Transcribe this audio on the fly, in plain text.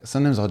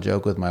Sometimes I'll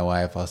joke with my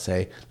wife. I'll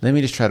say, let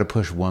me just try to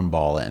push one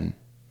ball in.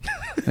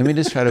 Let me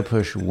just try to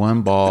push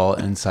one ball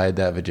inside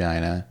that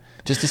vagina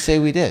just to say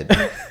we did.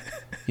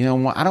 You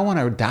know, I don't want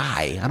to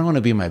die. I don't want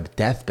to be on my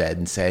deathbed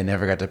and say I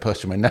never got to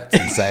push my nuts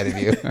inside of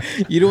you.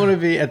 You don't want to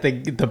be at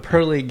the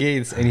pearly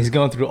gates and he's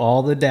going through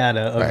all the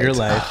data of your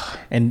life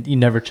and you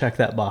never check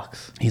that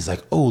box. He's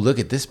like, oh, look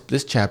at this.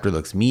 This chapter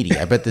looks meaty.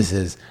 I bet this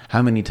is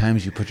how many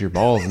times you put your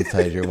balls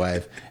inside your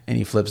wife. And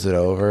he flips it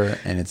over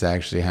and it's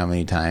actually how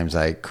many times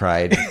I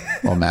cried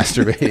while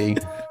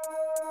masturbating.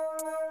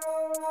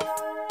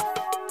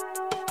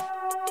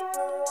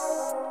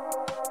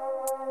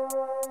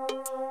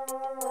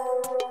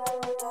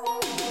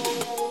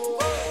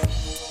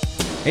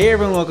 Hey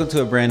everyone, welcome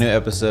to a brand new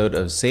episode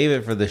of Save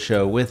It for the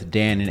Show with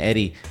Dan and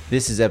Eddie.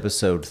 This is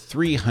episode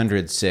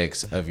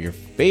 306 of your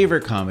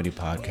favorite comedy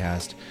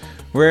podcast,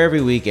 where every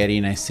week Eddie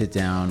and I sit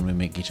down, we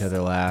make each other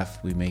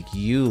laugh, we make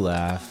you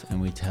laugh,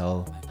 and we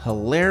tell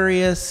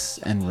hilarious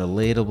and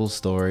relatable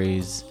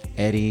stories.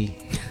 Eddie,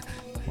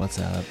 what's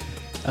up?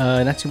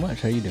 Not too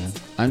much. How you doing?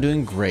 I'm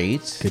doing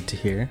great. Good to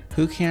hear.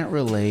 Who can't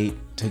relate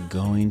to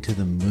going to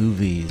the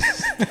movies?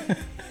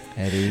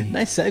 Eddie.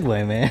 Nice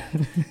segue, man.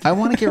 I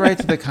want to get right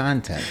to the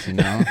content, you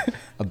know?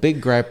 A big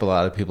gripe a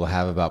lot of people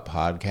have about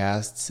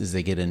podcasts is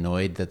they get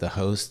annoyed that the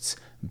hosts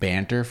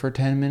banter for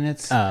 10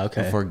 minutes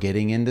before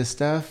getting into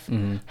stuff.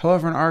 Mm-hmm.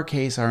 However, in our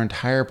case, our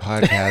entire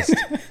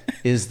podcast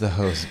is the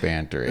host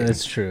bantering.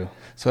 That's true.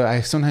 So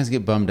I sometimes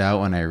get bummed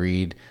out when I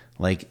read,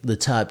 like, the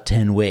top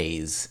 10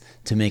 ways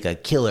to make a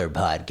killer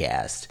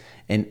podcast.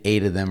 And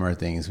 8 of them are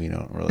things we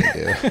don't really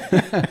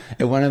do.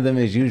 And one of them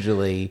is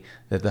usually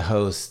that the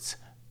hosts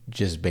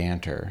just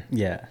banter.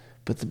 Yeah.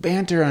 But the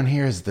banter on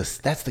here is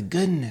that's the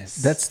goodness.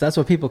 That's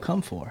what people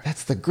come for.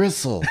 That's the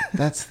gristle.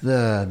 That's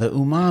the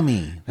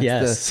umami. That's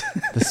yes.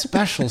 the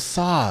special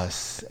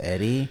sauce,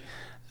 Eddie.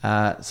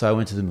 So I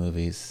went to the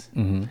movies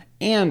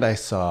and I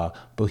saw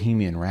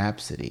Bohemian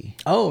Rhapsody.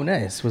 Oh,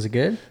 nice. Was it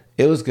good?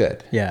 It was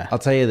good. Yeah. I'll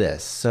tell you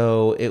this.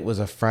 So it was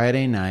a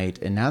Friday night,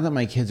 and now that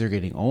my kids are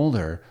getting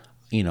older,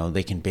 you know,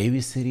 they can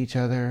babysit each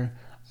other.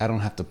 I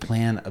don't have to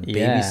plan a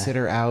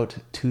babysitter out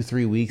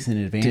 2-3 weeks in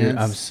advance. Dude,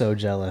 I'm so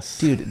jealous.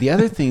 Dude, the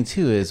other thing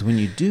too is when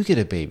you do get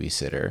a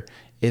babysitter,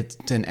 it's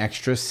an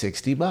extra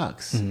 $60,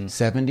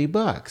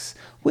 $70,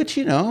 which,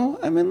 you know,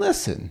 I mean,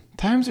 listen,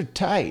 times are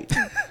tight.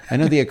 I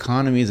know the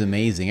economy is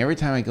amazing. Every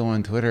time I go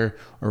on Twitter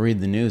or read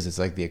the news, it's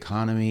like the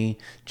economy,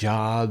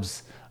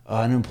 jobs,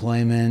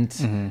 unemployment.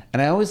 And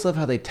I always love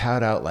how they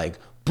tout out like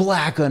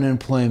black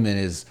unemployment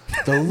is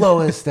the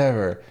lowest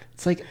ever.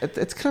 It's like,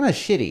 it's kind of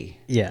shitty.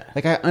 Yeah.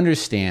 Like, I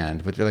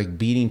understand, but they're like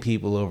beating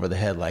people over the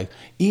head. Like,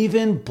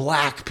 even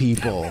black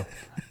people,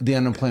 the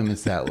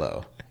unemployment's that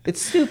low. It's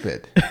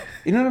stupid.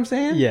 You know what I'm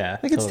saying? Yeah.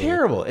 Like, it's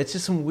terrible. It's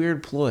just some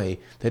weird ploy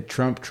that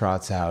Trump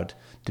trots out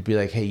to be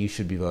like, hey, you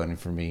should be voting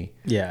for me.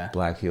 Yeah.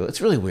 Black people.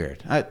 It's really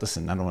weird.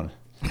 Listen, I don't want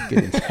to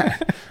get into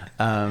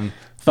that.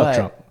 Fuck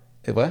Trump.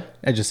 What?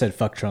 I just said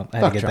fuck Trump. I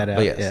had to get that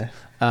out. Yes.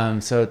 Yeah.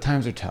 So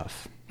times are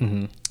tough.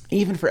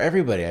 Even for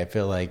everybody, I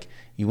feel like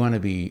you want to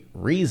be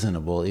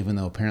reasonable, even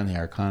though apparently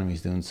our economy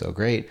is doing so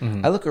great.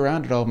 I look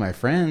around at all my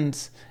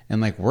friends and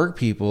like work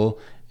people.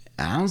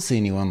 I don't see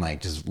anyone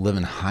like just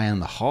living high on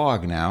the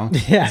hog now.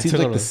 Yeah, it seems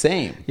like the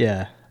same.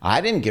 Yeah.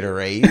 I didn't get a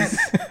raise.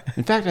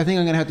 In fact, I think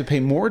I'm going to have to pay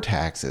more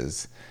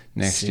taxes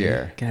next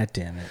year. God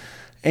damn it.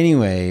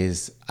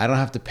 Anyways, I don't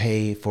have to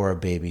pay for a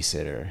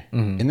babysitter.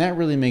 And that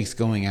really makes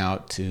going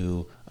out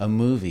to a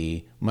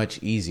movie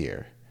much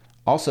easier.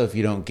 Also, if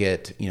you don't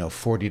get, you know,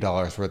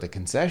 $40 worth of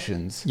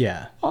concessions,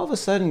 all of a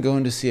sudden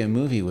going to see a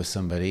movie with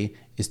somebody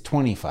is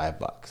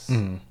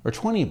 $25 or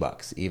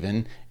 $20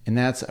 even, and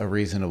that's a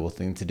reasonable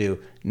thing to do,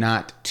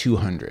 not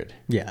 $200.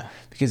 Yeah.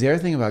 Because the other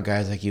thing about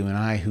guys like you and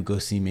I who go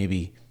see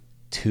maybe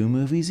 2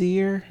 movies a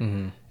year,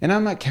 and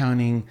I'm not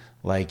counting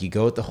like you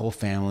go with the whole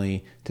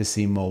family to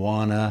see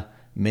Moana,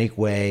 Make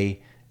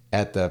Way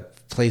at the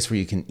place where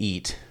you can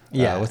eat.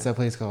 Yeah. What's that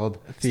place called?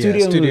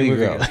 Studio Movie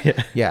Grill.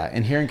 Yeah.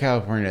 And here in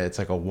California, it's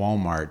like a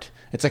Walmart.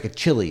 It's like a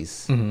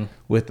Chili's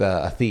with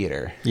a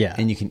theater. Yeah.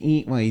 And you can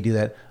eat while you do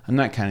that. I'm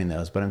not counting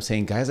those, but I'm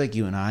saying guys like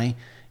you and I,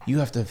 you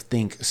have to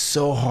think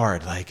so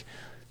hard. Like,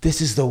 this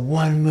is the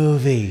one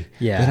movie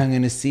that I'm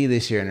going to see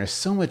this year. And there's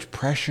so much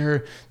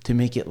pressure to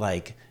make it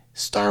like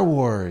Star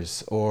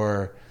Wars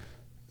or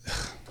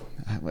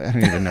I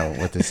don't even know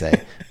what to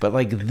say, but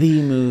like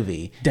the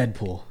movie.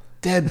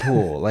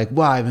 Deadpool. Like,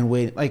 wow, I've been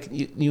waiting. Like,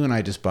 you and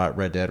I just bought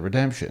Red Dead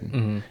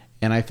Redemption.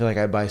 And I feel like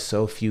I buy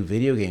so few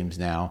video games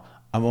now.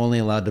 I'm only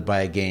allowed to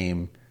buy a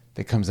game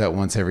that comes out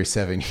once every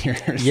 7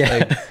 years. Yeah.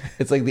 Like,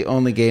 it's like the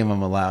only game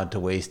I'm allowed to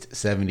waste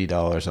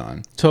 $70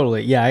 on.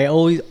 Totally. Yeah, I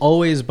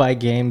always buy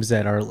games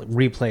that are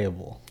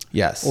replayable.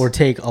 Yes. Or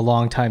take a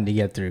long time to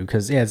get through.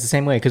 Because, it's the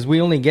same way. Because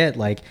we only get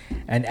like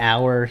an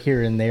hour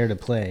here and there to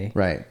play.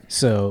 Right.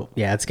 So,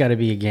 it's got to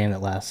be a game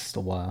that lasts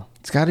a while.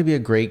 It's got to be a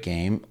great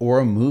game or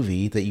a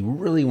movie that you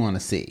really want to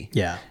see.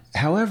 Yeah.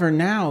 However,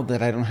 now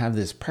that I don't have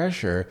this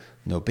pressure,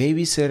 no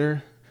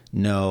babysitter,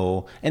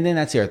 no. And then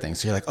that's the other thing.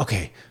 So you're like,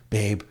 okay,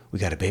 babe, we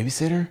got a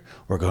babysitter.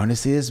 We're going to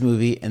see this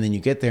movie. And then you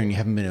get there and you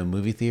haven't been to a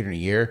movie theater in a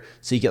year.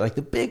 So you get like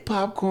the big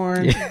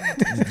popcorn,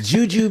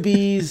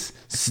 jujubes,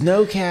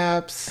 snow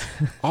caps,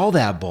 all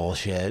that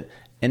bullshit.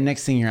 And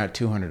next thing you're out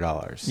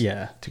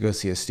 $200 to go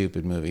see a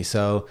stupid movie.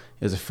 So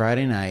it was a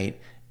Friday night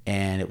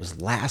and it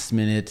was last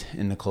minute.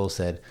 And Nicole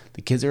said,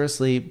 the kids are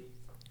asleep.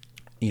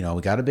 You know,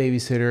 we got a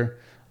babysitter.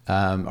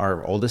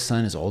 Our oldest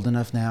son is old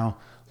enough now.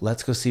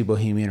 Let's go see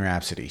Bohemian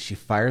Rhapsody. She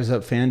fires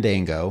up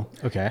Fandango.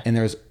 Okay. And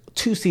there's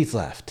 2 seats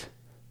left.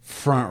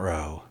 Front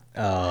row.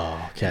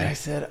 Oh, okay. And I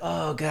said,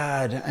 oh,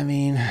 God, I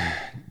mean,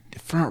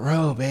 front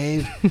row,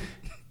 babe.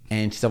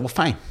 And she said, well,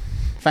 fine.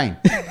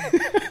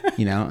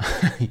 You know,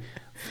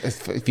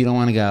 if you don't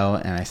want to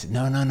go. And I said,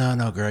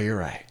 no, girl, you're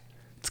right.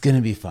 It's going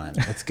to be fun.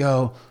 Let's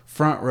go.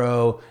 Front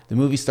row. The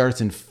movie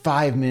starts in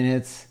 5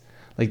 minutes.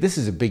 Like, this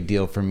is a big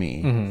deal for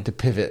me to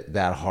pivot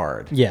that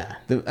hard. Yeah.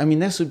 I mean,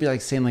 this would be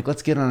like saying, like,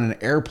 let's get on an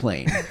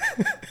airplane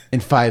in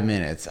 5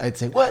 minutes. I'd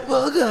say, what?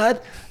 Well,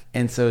 God.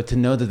 And so to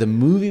know that the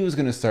movie was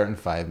going to start in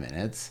 5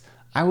 minutes,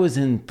 I was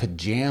in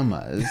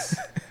pajamas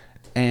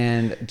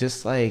and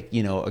just like,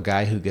 you know, a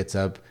guy who gets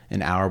up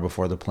an hour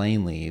before the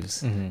plane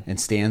leaves and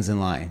stands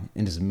in line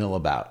and just mill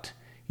about.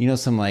 You know,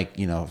 some like,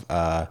 you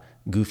know,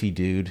 goofy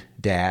dude,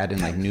 dad in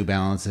like New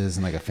Balances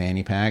and like a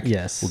fanny pack.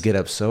 Yes. Will get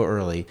up so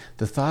early.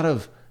 The thought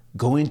of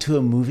going to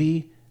a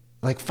movie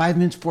like 5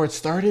 minutes before it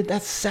started,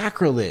 that's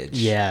sacrilege.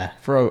 Yeah.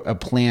 For a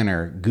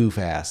planner goof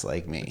ass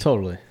like me.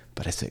 Totally.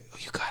 But I said, oh,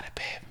 you got it,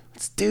 babe.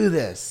 Let's do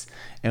this.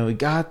 And we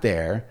got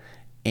there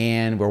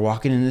and we're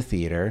walking in the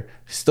theater.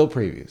 Still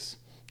previews.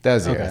 That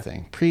was the other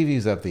thing.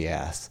 Previews up the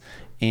ass.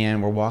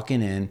 And we're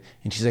walking in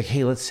and she's like,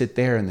 hey, let's sit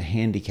there in the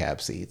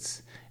handicap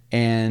seats.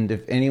 And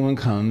if anyone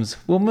comes,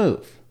 we'll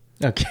move.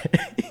 Okay.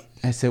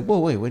 I said, whoa,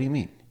 wait, what do you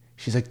mean?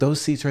 She's like,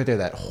 those seats right there,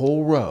 that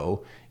whole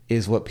row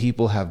is what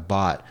people have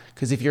bought.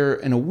 Because if you're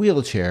in a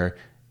wheelchair,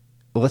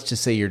 let's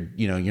just say you're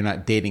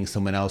not dating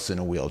someone else in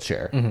a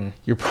wheelchair.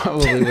 You're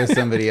probably with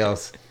somebody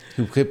else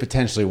who could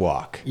potentially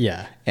walk.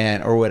 Yeah.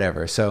 And or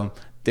whatever. So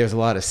there's a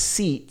lot of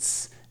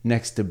seats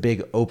next to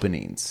big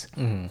openings.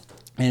 And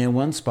in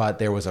one spot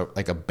there was a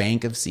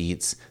bank of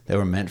seats that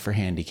were meant for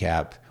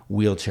handicap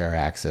wheelchair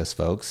access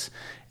folks.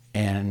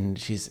 And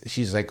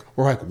she's like,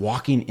 we're like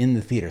walking in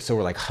the theater. So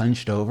we're like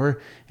hunched over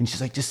and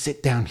she's like, just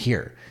sit down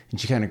here. And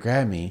she kind of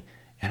grabbed me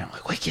and I'm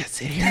like, we can't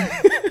sit here.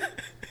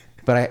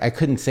 But I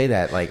couldn't say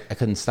that. Like I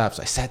couldn't stop.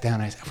 So I sat down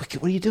and I said,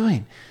 what are you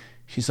doing?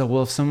 She said,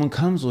 well, if someone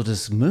comes, we'll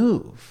just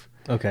move.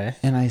 Okay.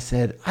 And I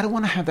said, I don't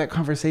want to have that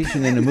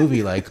conversation in a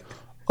movie like,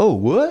 oh,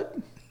 what?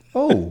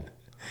 Oh,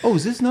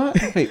 is this not?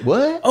 Wait,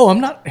 what? Oh,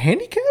 I'm not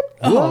handicapped?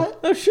 What?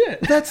 Oh,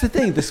 shit. That's the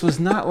thing. This was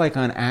not like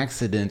on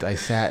accident. I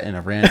sat in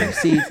a random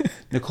seat.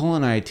 Nicole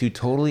and I, 2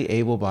 totally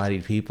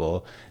able-bodied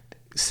people,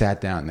 sat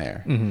down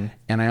there.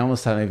 And I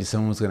almost thought maybe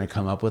someone was going to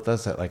come up with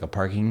us at like a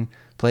parking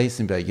place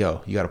and be like,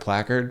 yo, you got a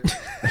placard?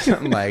 Or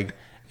something like,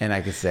 and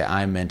I could say,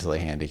 I'm mentally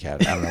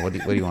handicapped. I don't know. What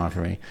do you want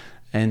from me?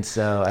 And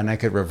so, and I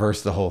could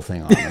reverse the whole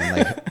thing on and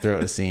like throw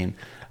a scene.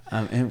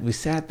 And we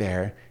sat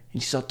there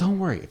and she said, don't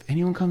worry. If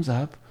anyone comes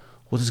up,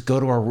 we'll just go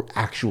to our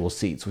actual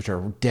seats, which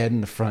are dead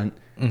in the front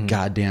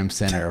goddamn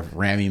center of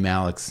Rami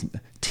Malek's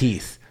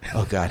teeth.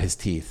 Oh God, his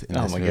teeth in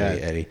this movie, God.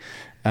 Eddie.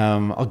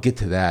 I'll get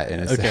to that in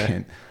a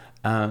second.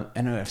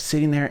 And I was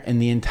sitting there in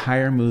the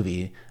entire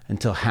movie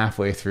until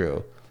halfway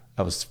through.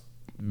 I was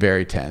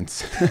very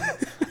tense.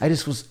 I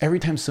just was, every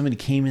time somebody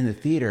came in the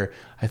theater,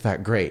 I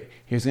thought, great,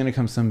 here's going to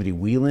come somebody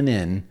wheeling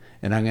in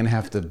and I'm going to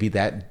have to be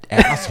that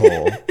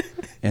asshole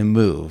and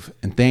move.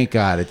 And thank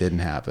God it didn't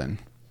happen.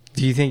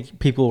 Do you think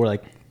people were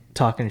like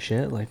talking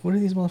shit? Like, what are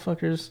these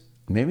motherfuckers?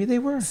 Maybe they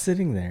were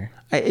sitting there.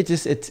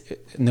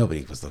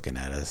 Nobody was looking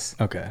at us.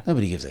 Okay.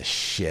 Nobody gives a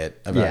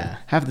shit about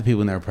half the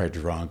people in there were probably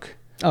drunk.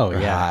 Or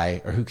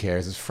high, or who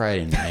cares? It's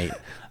Friday night.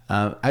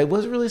 I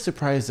was really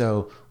surprised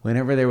though,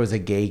 whenever there was a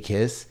gay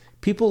kiss,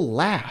 people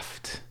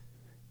laughed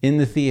in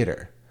the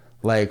theater.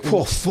 Like,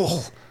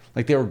 whoa,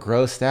 like they were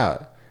grossed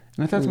out.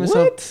 And I thought to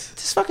myself,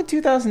 it's fucking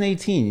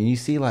 2018. And you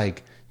see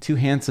like 2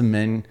 handsome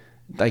men,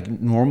 like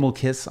normal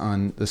kiss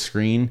on the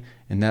screen.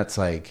 And that's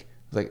like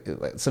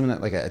something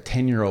that like a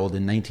 10-year-old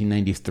in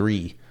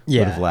 1993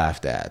 would have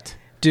laughed at.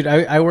 Dude,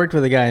 I worked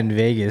with a guy in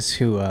Vegas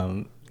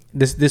who,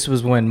 this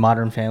was when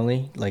Modern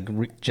Family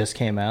just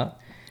came out.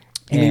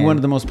 I mean, one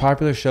of the most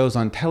popular shows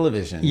on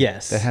television.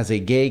 Yes. That has a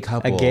gay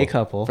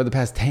couple. For the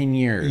past 10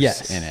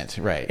 years in it.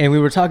 Right. And we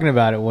were talking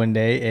about it one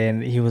day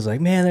and he was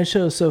like, man, that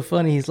show is so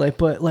funny. He's like,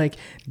 but like,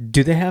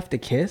 do they have to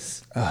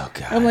kiss? Oh,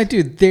 God. I'm like,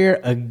 dude, they're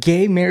a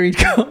gay married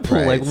couple.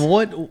 Right. Like,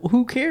 what?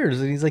 Who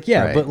cares? And he's like,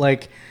 yeah, but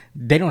like,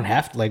 they don't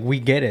have to, like, we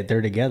get it.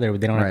 They're together,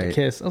 but they don't have to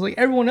kiss. I was like,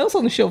 everyone else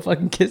on the show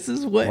fucking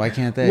kisses. What? Why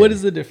can't they? What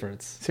is the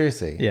difference?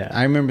 Seriously. Yeah.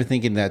 I remember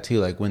thinking that too.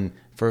 Like when,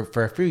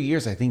 for a few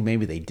years, I think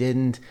maybe they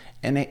didn't.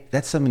 And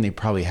that's something they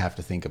probably have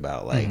to think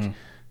about. Like,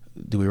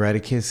 do we write a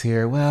kiss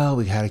here? Well,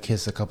 we had a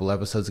kiss a couple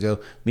episodes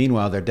ago.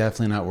 Meanwhile, they're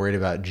definitely not worried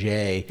about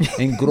Jay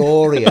and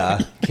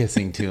Gloria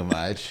kissing too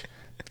much.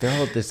 They're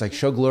all just like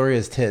show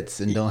Gloria's tits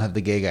and don't have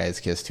the gay guys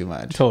kiss too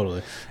much.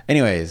 Totally.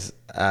 Anyways,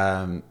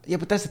 yeah,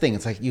 but that's the thing.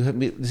 It's like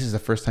this is the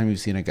first time you've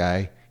seen a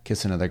guy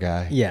kiss another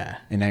guy. Yeah.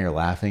 And now you're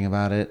laughing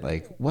about it.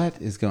 Like,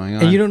 what is going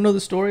on? And you don't know the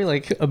story,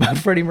 like, about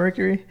Freddie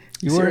Mercury?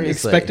 You weren't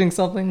expecting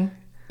something?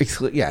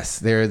 Yes,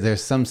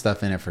 there's some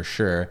stuff in it for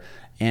sure.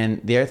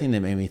 And the other thing that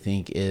made me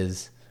think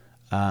is,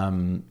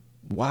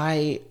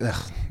 why?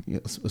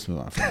 Let's move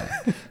on from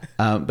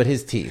that. But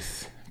his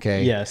teeth.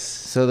 Okay. Yes.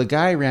 So the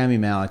guy Rami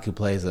Malek who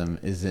plays him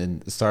is in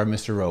the star of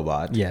Mr.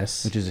 Robot.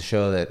 Yes. Which is a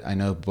show that I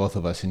know both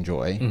of us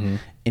enjoy,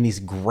 and he's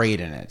great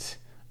in it.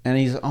 And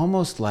he's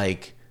almost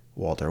like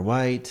Walter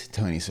White,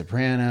 Tony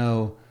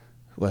Soprano.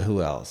 Well,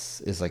 who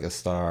else is like a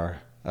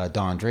star?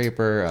 Don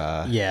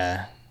Draper.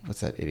 Yeah. What's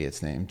that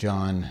idiot's name?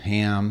 John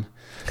Hamm.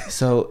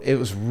 So it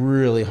was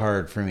really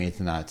hard for me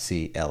to not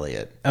see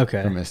Elliot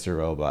from Mr.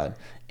 Robot.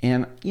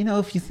 And, you know,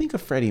 if you think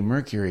of Freddie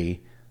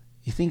Mercury,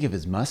 you think of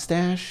his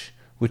mustache,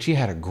 which he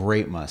had a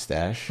great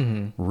mustache,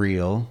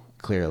 real,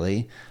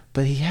 clearly.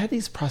 But he had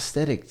these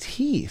prosthetic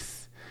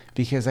teeth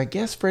because I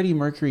guess Freddie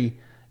Mercury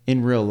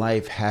in real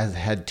life has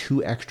had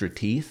 2 extra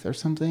teeth or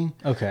something.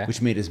 Okay.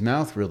 Which made his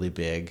mouth really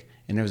big.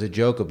 And there was a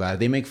joke about it.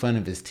 They make fun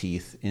of his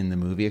teeth in the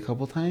movie a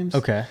couple times.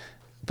 Okay.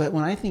 But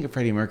when I think of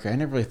Freddie Mercury, I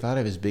never really thought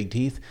of his big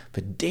teeth.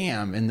 But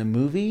damn, in the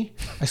movie,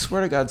 I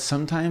swear to God,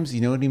 sometimes,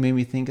 you know what he made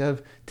me think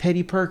of?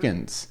 Teddy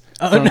Perkins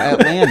from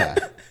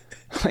Atlanta.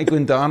 Like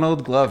when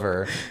Donald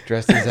Glover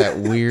dressed as that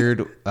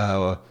weird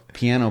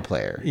piano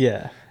player.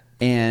 Yeah.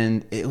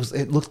 And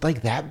it looked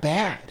like that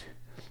bad.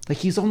 Like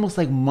he's almost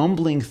like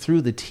mumbling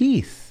through the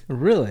teeth.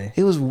 Really?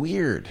 It was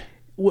weird.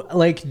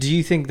 Like, do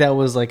you think that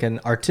was like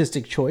an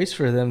artistic choice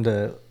for them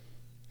to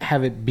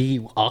have it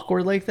be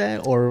awkward like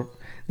that? Or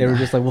they were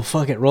just like, well,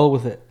 fuck it, roll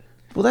with it?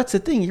 Well, that's the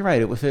thing. You're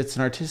right. If it's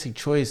an artistic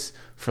choice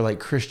for like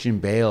Christian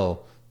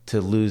Bale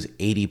to lose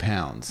 80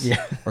 pounds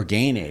or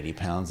gain 80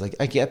 pounds, like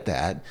I get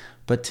that.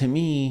 But to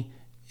me,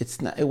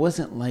 it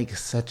wasn't like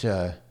such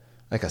a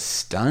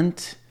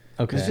stunt.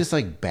 Okay. It was just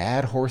like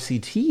bad horsey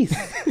teeth.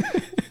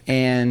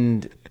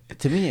 And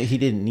to me, he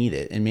didn't need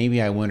it. And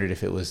maybe I wondered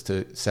if it was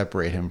to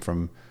separate him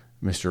from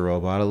Mr.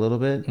 Robot a little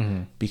bit,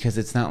 because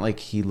it's not like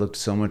he looked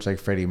so much like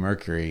Freddie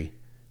Mercury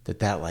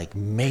that like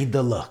made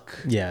the look.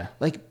 Yeah.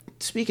 Like,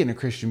 speaking of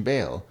Christian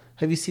Bale,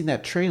 have you seen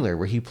that trailer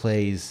where he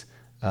plays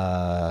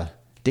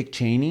Dick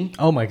Cheney?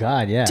 Oh my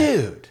God, yeah.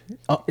 Dude,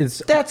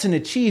 that's an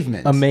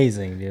achievement.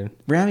 Amazing, dude.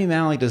 Rami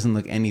Malek doesn't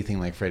look anything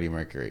like Freddie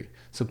Mercury.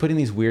 So putting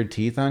these weird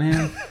teeth on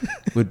him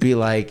would be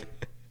like,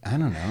 I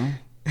don't know.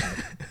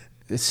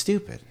 It's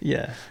stupid.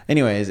 Yeah.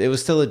 Anyways, it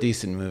was still a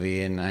decent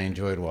movie, and I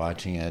enjoyed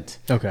watching it.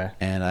 Okay.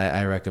 And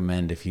I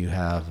recommend, if you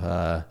have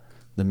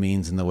the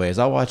means and the ways,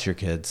 I'll watch your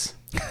kids.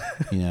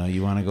 You know,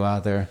 you want to go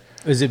out there.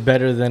 Is it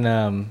better than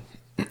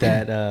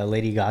that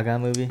Lady Gaga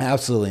movie?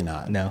 Absolutely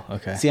not. No?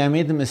 Okay. See, I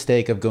made the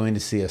mistake of going to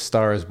see A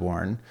Star Is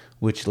Born,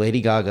 which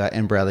Lady Gaga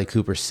and Bradley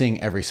Cooper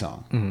sing every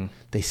song.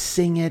 They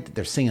sing it.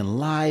 They're singing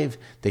live.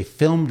 They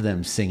filmed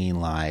them singing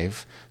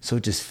live. So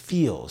it just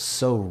feels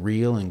so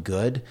real and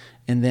good.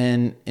 And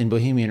then in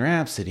Bohemian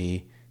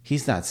Rhapsody,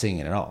 he's not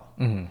singing at all.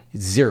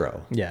 It's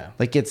zero. Yeah.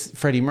 Like, it's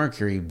Freddie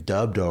Mercury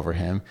dubbed over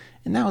him.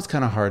 And that was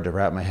kind of hard to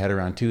wrap my head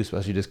around, too,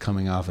 especially just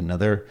coming off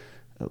another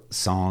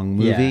song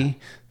movie. Yeah.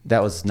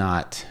 That was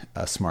not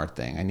a smart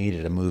thing. I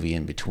needed a movie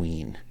in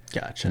between.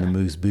 Gotcha. And a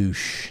moose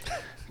boosh.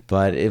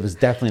 But it was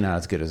definitely not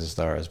as good as A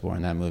Star Is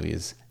Born. That movie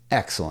is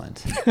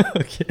excellent.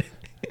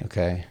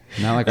 Okay.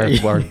 Not like our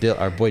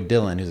boy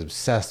Dylan, who's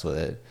obsessed with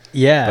it.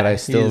 Yeah. But I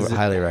still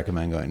highly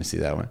recommend going to see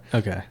that one.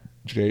 Okay.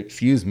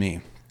 Excuse me.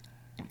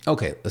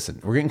 Okay, listen,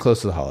 we're getting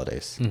close to the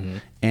holidays.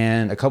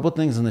 And a couple of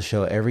things on the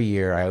show every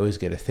year, I always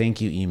get a thank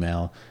you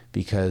email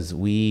because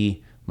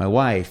my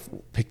wife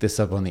picked this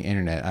up on the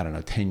internet, I don't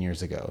know, 10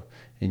 years ago.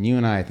 And you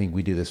and I think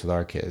we do this with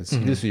our kids. You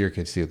do this with your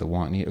kids too, the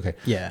want need. Okay.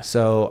 Yeah.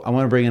 So I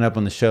want to bring it up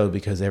on the show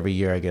because every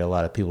year I get a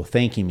lot of people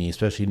thanking me,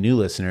 especially new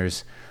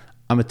listeners.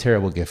 I'm a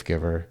terrible gift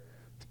giver.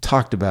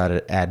 Talked about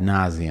it ad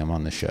nauseum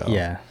on the show.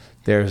 Yeah.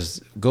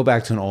 Go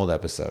back to an old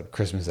episode,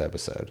 Christmas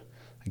episode.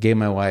 I gave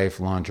my wife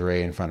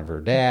lingerie in front of her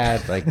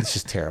dad. Like, it's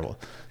just terrible.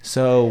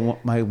 So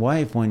my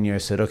wife one year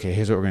said, okay,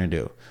 here's what we're going to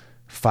do.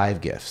 5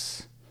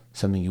 gifts.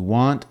 Something you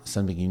want,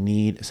 something you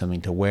need,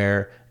 something to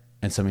wear,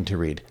 and something to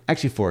read.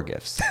 Actually, 4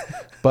 gifts.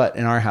 But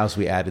in our house,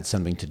 we added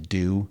something to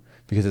do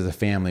because as a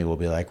family, we'll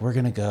be like, we're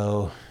going to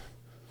go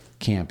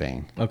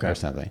camping or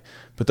something.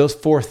 But those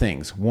 4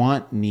 things,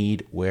 want,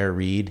 need, wear,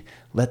 read,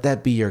 let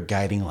that be your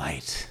guiding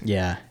light.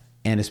 Yeah.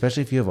 And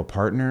especially if you have a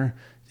partner,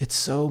 it's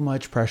so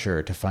much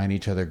pressure to find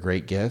each other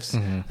great gifts.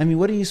 I mean,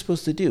 what are you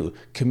supposed to do?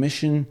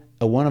 Commission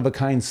a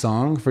one-of-a-kind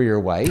song for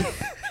your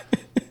wife?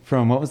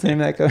 From, what was the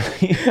name of that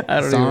company? I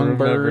don't even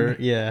remember.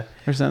 Yeah.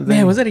 Or something.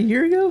 Man, was that a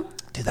year ago?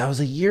 Dude, that was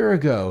a year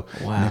ago.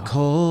 Wow.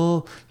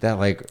 Nicole,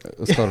 that it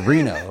was called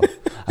Reno.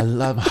 I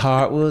love my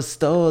heart was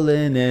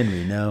stolen in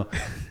Reno.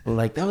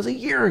 Like, that was a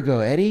year ago,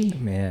 Eddie.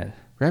 Man.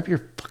 Wrap your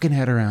fucking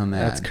head around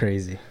that. That's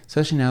crazy.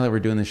 Especially now that we're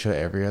doing the show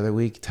every other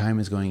week. Time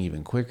is going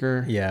even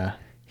quicker. Yeah.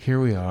 Here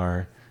we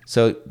are.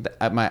 So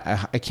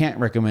I can't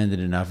recommend it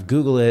enough.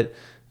 Google it.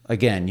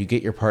 again, you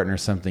get your partner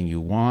something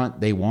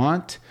they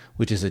want,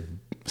 which is a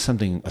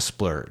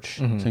splurge,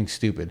 something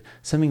stupid,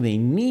 something they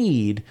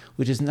need,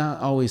 which is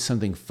not always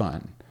something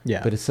fun.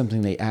 Yeah. But it's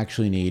something they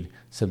actually need,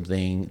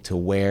 something to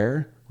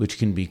wear, which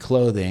can be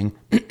clothing,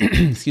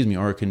 excuse me,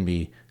 or it can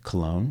be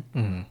cologne,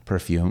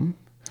 perfume,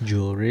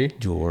 jewelry,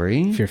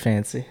 if you're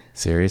fancy.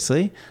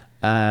 Seriously.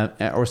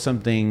 Or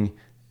something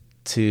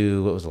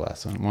to, what was the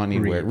last one?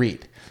 Wanting to wear,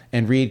 read.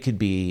 And read could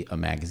be a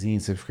magazine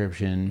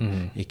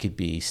subscription. It could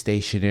be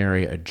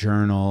stationery, a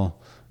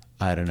journal,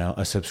 I don't know,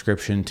 a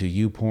subscription to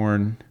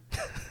YouPorn.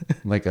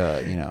 Like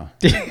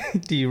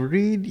Do you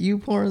read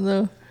YouPorn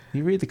though?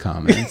 You read the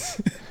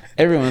comments.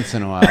 Every once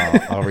in a while,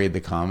 I'll read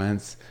the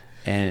comments,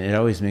 and it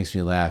always makes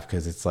me laugh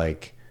because it's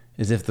like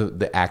as if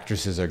the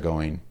actresses are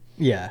going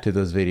to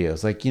those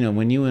videos. Like,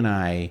 when you and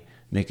I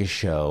make a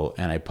show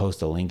and I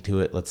post a link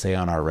to it, let's say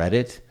on our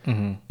Reddit,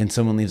 and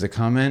someone leaves a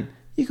comment,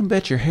 you can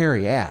bet your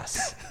hairy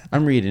ass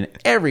I'm reading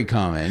every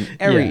comment,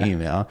 every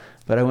email.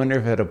 But I wonder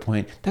if at a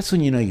point, that's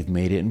when you know you've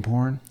made it in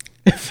porn.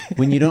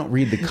 When you don't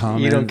read the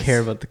comments. You don't care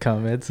about the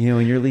comments.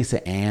 When you're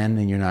Lisa Ann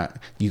and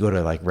you go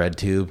to like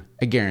RedTube.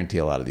 I guarantee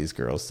a lot of these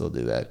girls still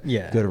do that.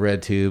 Yeah. You go to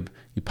RedTube,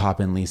 you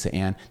pop in Lisa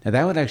Ann. Now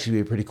that would actually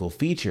be a pretty cool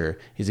feature,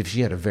 is if she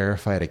had a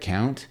verified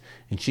account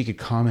and she could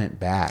comment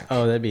back.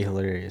 Oh, that'd be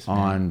hilarious.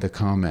 On the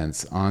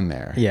comments on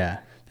there. Yeah.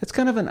 That's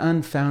kind of an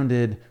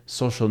unfounded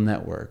social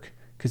network.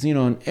 Because,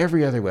 in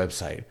every other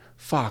website,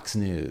 Fox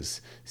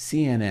News,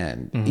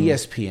 CNN,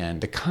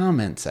 ESPN, the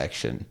comment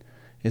section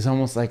is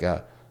almost like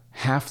a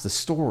half the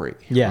story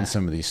on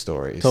some of these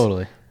stories.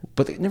 Totally.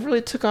 But they never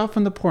really took off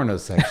in the porno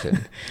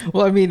section.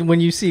 Well, I mean, when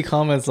you see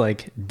comments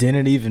like,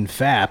 didn't even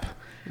fap.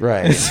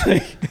 Right. It's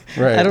like,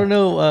 right. I don't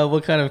know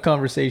what kind of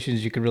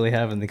conversations you could really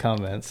have in the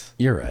comments.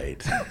 You're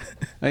right.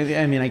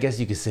 I mean, I guess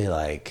you could say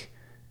like,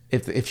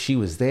 if she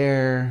was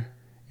there,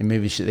 and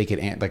maybe they could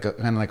like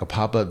kind of like a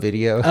pop-up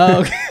video. Oh,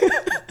 okay.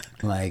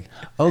 Like,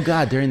 oh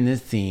God, during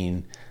this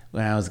scene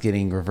when I was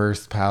getting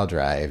reverse pile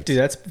drive. Dude,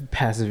 that's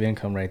passive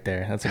income right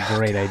there. That's a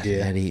great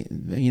idea. Eddie,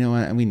 you know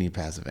what? We need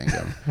passive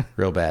income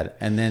real bad.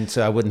 And then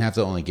so I wouldn't have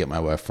to only get my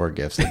wife 4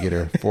 gifts. I get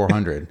her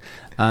 400.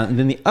 And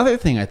then the other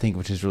thing I think,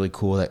 which is really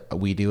cool that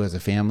we do as a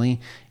family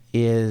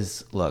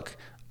is, look,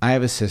 I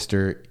have a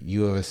sister.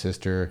 You have a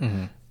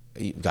sister.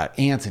 You've got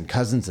aunts and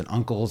cousins and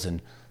uncles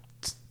and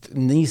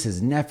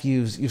nieces,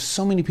 nephews. You have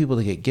so many people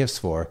to get gifts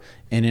for.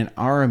 And in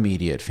our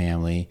immediate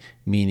family,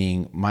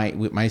 meaning my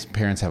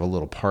parents have a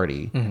little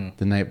party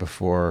the night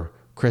before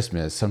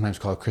Christmas, sometimes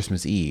called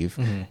Christmas Eve.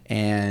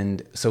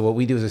 And so what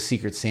we do is a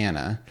Secret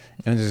Santa.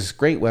 And there's this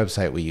great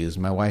website we use.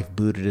 My wife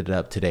booted it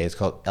up today. It's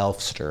called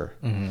Elfster.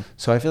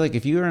 So I feel like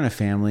if you're in a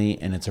family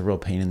and it's a real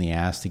pain in the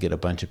ass to get a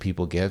bunch of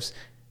people gifts,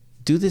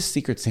 do this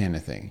Secret Santa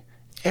thing.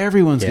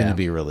 Everyone's going to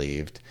be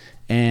relieved.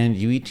 And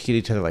you each get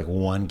each other like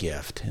one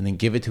gift and then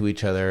give it to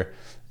each other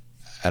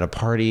at a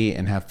party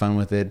and have fun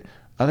with it.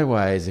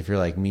 Otherwise, if you're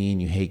like me and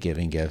you hate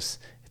giving gifts,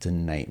 it's a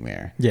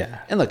nightmare. Yeah.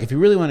 And look, if you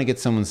really want to get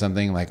someone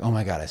something like, oh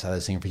my God, I saw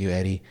this thing for you,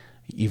 Eddie,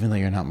 even though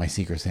you're not my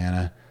Secret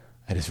Santa,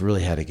 I just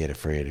really had to get it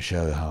for you to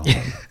show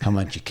how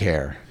much you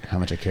care, how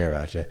much I care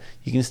about you.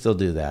 You can still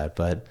do that,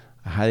 but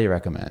I highly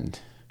recommend.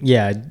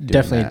 Yeah, it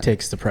definitely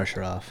takes the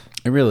pressure off.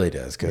 It really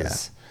does,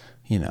 because,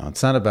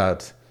 it's not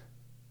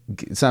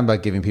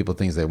about giving people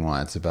things they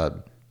want. It's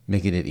about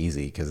making it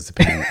easy, because it's a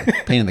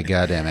pain in the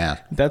goddamn ass.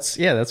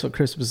 That's what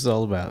Christmas is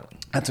all about.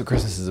 That's what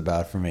Christmas is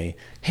about for me.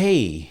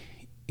 Hey,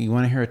 you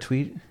want to hear a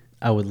tweet?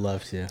 I would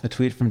love to. A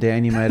tweet from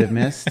Dan you might have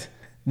missed.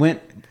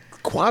 Went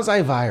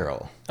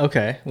quasi-viral.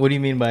 Okay. What do you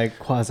mean by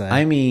quasi?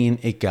 I mean,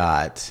 it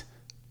got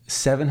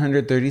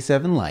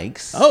 737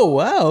 likes. Oh,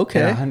 wow. Okay.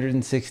 And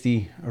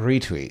 160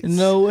 retweets.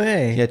 No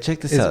way. Yeah,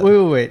 check this out.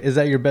 Wait. Is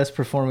that your best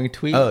performing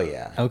tweet? Oh,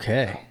 yeah.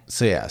 Okay.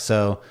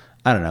 So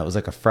I don't know. It was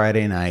like a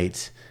Friday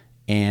night,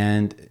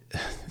 and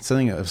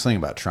something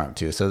about Trump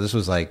too. So this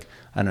was like,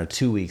 I don't know,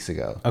 2 weeks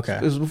ago. Okay.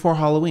 It was before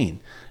Halloween,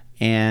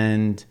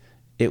 and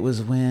it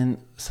was when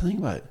something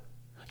about,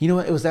 you know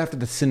what? It was after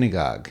the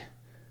synagogue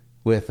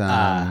with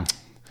God.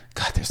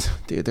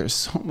 There's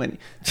so many.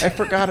 I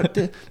forgot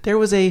it. There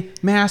was a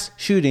mass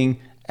shooting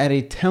at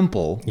a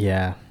temple.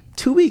 Yeah.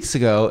 2 weeks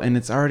ago, and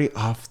it's already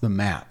off the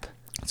map.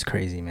 It's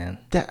crazy, man.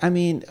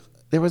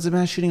 There was a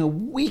mass shooting a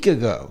week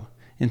ago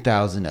in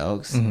Thousand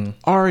Oaks,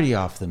 already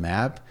off the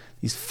map.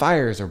 These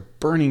fires are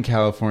burning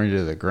California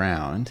to the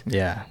ground.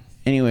 Yeah.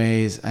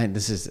 Anyways,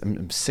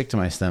 I'm sick to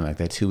my stomach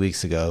that 2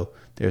 weeks ago,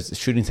 there's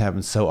shootings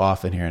happen so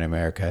often here in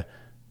America.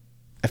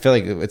 I feel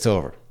like it's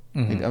over.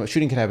 Like,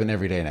 shooting could happen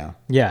every day now.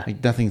 Yeah.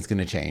 Like, nothing's going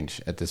to change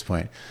at this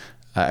point.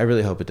 I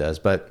really hope it does.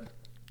 But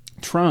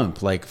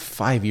Trump, like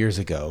 5 years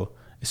ago,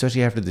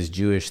 especially after this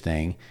Jewish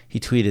thing,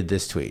 he tweeted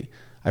this tweet.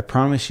 I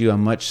promise you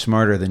I'm much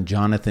smarter than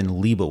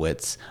Jonathan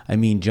Leibowitz. I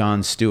mean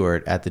Jon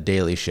Stewart at The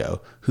Daily Show,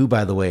 who,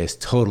 by the way, is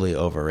totally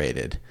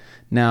overrated.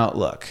 Now,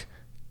 look,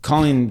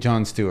 calling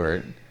Jon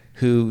Stewart,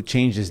 who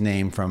changed his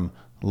name from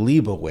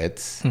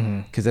Leibowitz,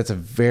 because that's a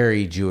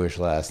very Jewish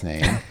last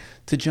name,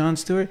 to Jon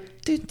Stewart,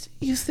 did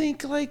you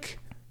think, like,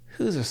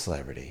 who's a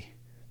celebrity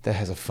that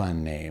has a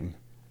fun name?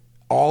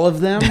 all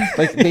of them,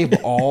 like they've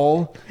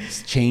all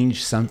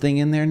changed something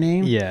in their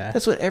name. Yeah.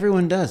 That's what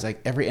everyone does. Like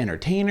every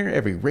entertainer,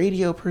 every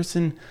radio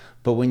person.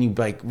 But when you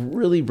like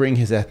really bring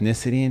his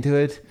ethnicity into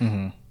it,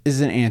 this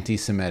is an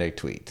anti-Semitic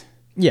tweet.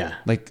 Yeah.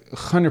 Like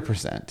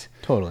 100%.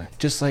 Totally.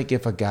 Just like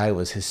if a guy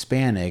was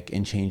Hispanic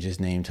and changed his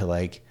name to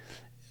like,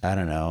 I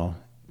don't know,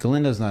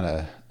 Galindo's not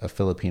a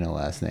Filipino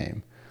last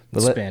name.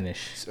 But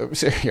Spanish.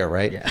 Yeah,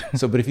 right? Yeah.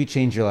 So, but if you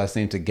change your last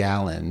name to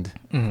Galland,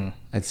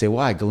 I'd say,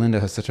 why? Galindo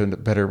has such a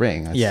better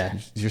ring.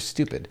 You're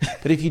stupid.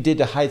 But if you did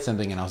to hide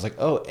something and I was like,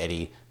 oh,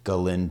 Eddie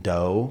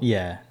Galindo.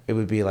 Yeah. It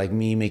would be like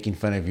me making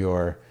fun of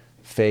your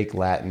fake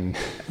Latin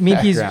I mean,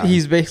 background.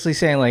 he's basically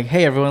saying like,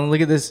 hey, everyone,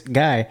 look at this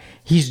guy.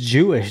 He's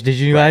Jewish. Did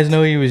you guys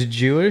know he was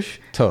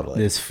Jewish? Totally.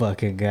 This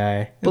fucking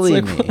guy.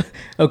 Believe like, me.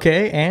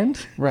 Okay, and?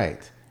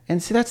 Right.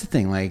 And see, that's the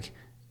thing. Like,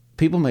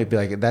 people might be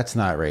like, that's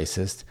not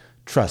racist.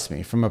 Trust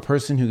me, from a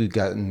person who had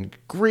gotten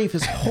grief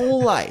his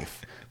whole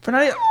life for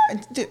not.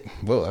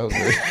 Whoa, that was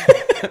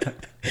weird.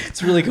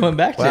 It's really coming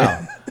back to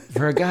Wow.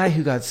 For a guy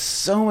who got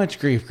so much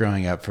grief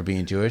growing up for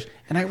being Jewish,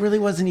 and I really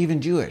wasn't even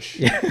Jewish.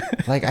 Yeah.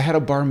 Like, I had a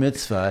bar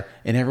mitzvah,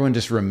 and everyone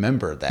just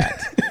remembered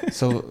that.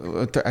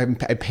 So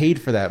I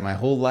paid for that my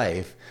whole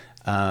life.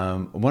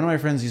 One of my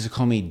friends used to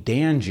call me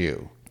Dan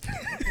Jew.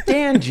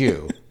 Dan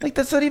Jew. Like,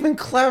 that's not even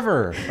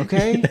clever,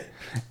 okay?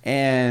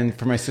 And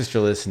for my sister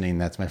listening,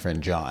 that's my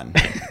friend John,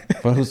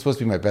 who's supposed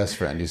to be my best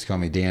friend. He used to call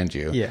me Dan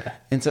Jew. Yeah.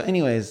 And so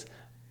anyways,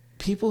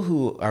 people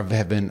who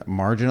have been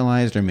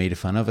marginalized or made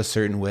fun of a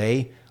certain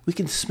way, we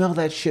can smell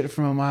that shit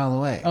from a mile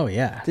away. Oh,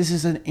 yeah. This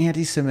is an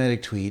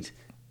anti-Semitic tweet,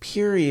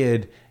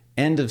 period,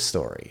 end of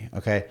story,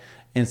 okay?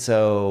 And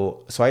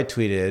so I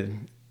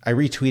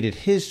retweeted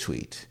his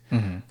tweet.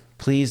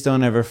 Please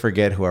don't ever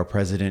forget who our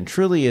president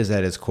truly is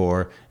at his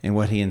core and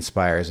what he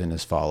inspires in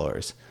his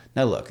followers.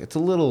 Now, look, it's a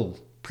little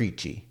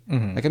preachy.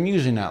 Like, I'm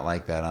usually not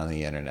like that on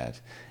the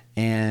internet.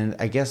 And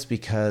I guess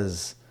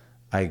because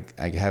I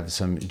have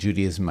some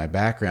Judaism in my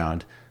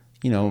background,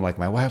 you know, like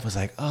my wife was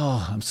like,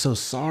 oh, I'm so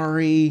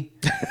sorry.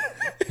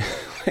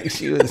 Like,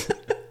 she was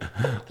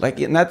like,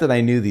 not that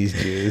I knew these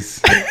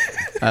Jews,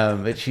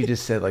 but she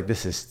just said like,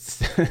 this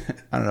is,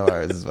 I don't know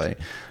why this is funny,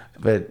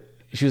 but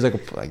she was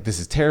like, this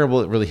is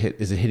terrible. It really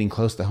is it hitting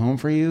close to home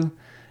for you?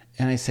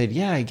 And I said,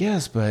 yeah, I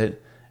guess,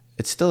 but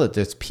it's still that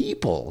there's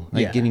people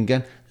like getting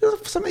gunned.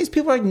 Some of these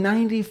people are like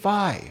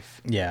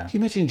 95. Yeah. Can you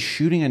imagine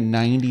shooting a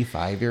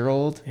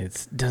 95-year-old?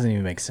 It doesn't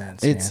even make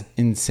sense. It's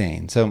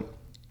insane. So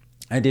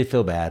I did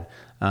feel bad.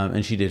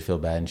 And she did feel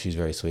bad, and she's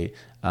very sweet.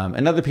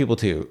 And other people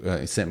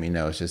too sent me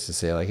notes just to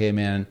say like, hey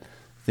man,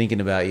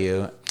 thinking about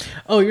you.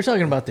 Oh, you're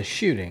talking about the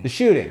shooting. The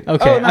shooting.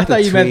 Okay, Oh, I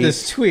thought you meant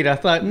this tweet. I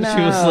thought No,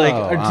 she was like,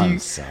 I'm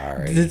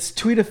sorry. Does this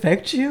tweet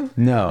affect you?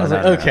 No, I was no,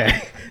 like, no,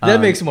 okay. That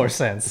makes more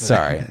sense.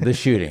 Sorry, the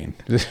shooting.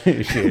 The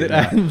shooting. No.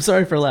 I'm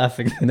sorry for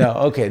laughing. No,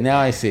 okay, now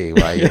I see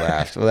why you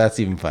laughed. Well, that's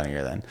even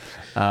funnier then.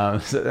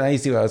 So now you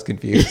see why I was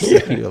confused.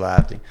 You were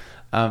laughing.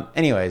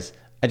 Anyways,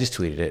 I just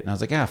tweeted it, and I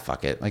was like,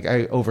 fuck it. Like,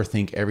 I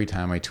overthink every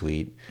time I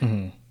tweet.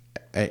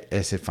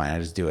 I said, fine, I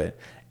just do it.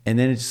 And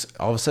then it just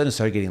all of a sudden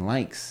started getting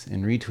likes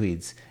and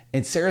retweets.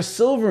 And Sarah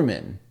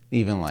Silverman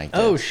even liked it.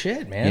 Oh,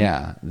 shit, man.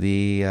 Yeah,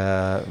 the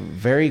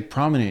very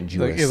prominent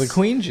Jewish. The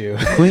Queen Jew.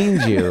 Queen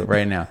Jew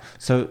right now.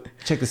 So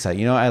check this out.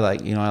 I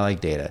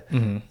like data.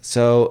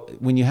 So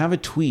when you have a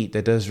tweet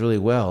that does really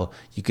well,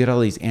 you get all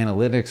these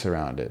analytics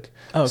around it.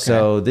 Okay.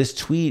 So this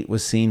tweet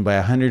was seen by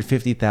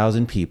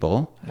 150,000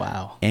 people.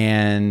 Wow.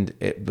 And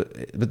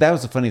but that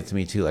was the funny to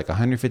me too. Like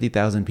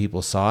 150,000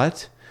 people saw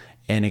it,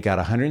 and it got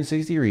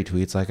 160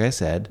 retweets. Like I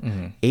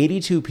said,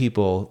 82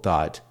 people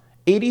thought.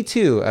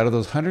 82 out of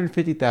those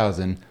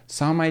 150,000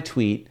 saw my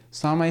tweet,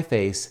 saw my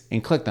face,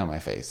 and clicked on my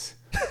face.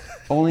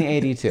 Only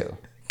 82.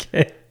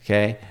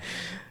 Okay.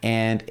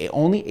 And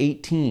only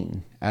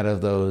 18 out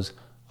of those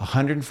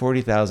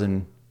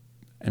 140,000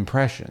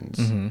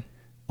 impressions,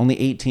 only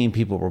 18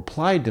 people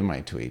replied to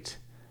my tweet.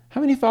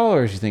 How many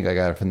followers do you think I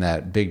got from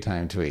that big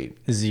time tweet?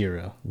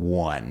 0.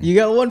 1. You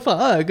got 1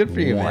 follower. Good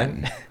for you,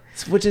 man.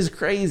 Which is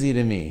crazy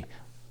to me.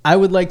 I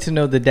would like to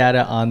know the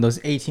data on those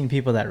 18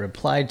 people that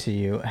replied to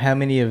you. How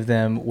many of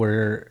them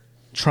were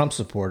Trump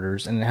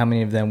supporters, and how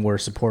many of them were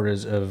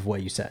supporters of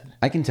what you said?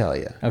 I can tell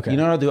you. Okay. You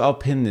know what I'll do? I'll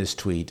pin this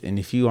tweet, and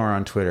if you are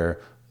on Twitter,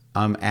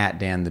 I'm at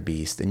Dan the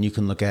Beast, and you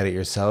can look at it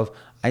yourself.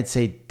 I'd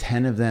say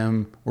 10 of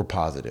them were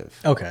positive.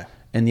 Okay.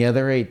 And the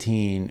other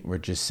 18 were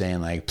just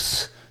saying like,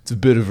 it's a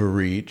bit of a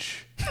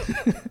reach.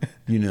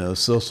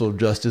 Social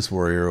justice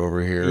warrior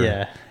over here.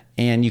 Yeah.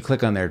 And you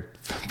click on their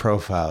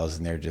profiles,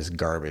 and they're just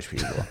garbage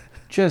people.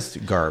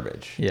 Just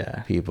garbage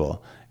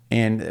people.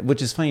 And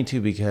which is funny too,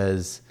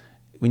 because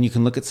when you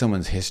can look at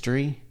someone's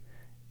history,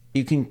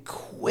 you can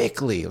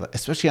quickly,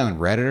 especially on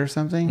Reddit or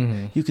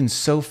something, you can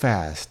so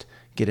fast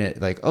get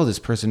it like, oh, this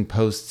person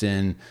posts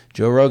in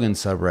Joe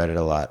Rogan's subreddit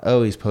a lot.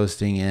 Oh, he's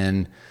posting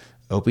in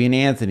Opie and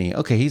Anthony.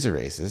 Okay, he's a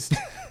racist.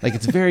 Like,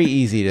 it's very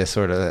easy to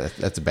sort of,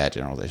 that's a bad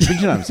generalization,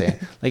 but you know what I'm saying?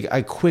 Like,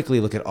 I quickly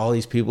look at all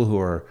these people who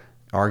are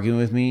arguing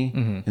with me,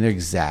 and they're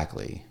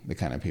exactly the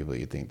kind of people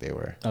you think they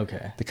were.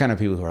 Okay. The kind of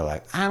people who are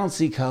like, I don't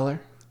see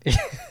color.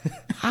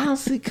 I don't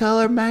see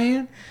color,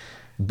 man.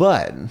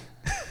 But,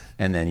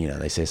 and then,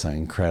 they say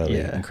something incredibly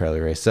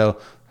racist. So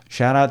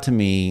shout out to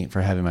me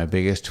for having my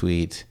biggest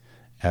tweet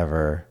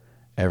ever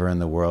in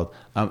the world.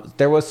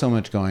 There was so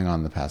much going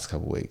on the past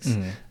couple weeks.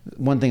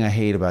 Mm-hmm. One thing I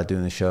hate about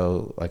doing the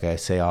show, like I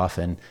say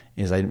often,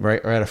 is I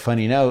write a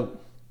funny note,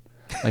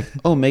 like,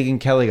 oh, Megyn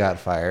Kelly got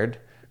fired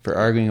for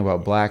arguing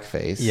about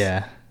blackface.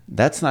 Yeah.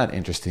 That's not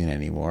interesting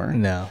anymore.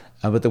 No.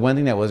 But the one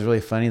thing that was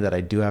really funny that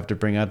I do have to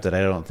bring up that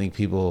I don't think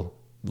people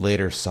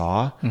later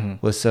saw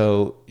was,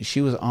 so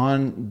she was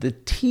on the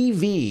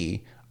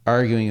TV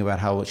arguing about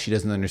how she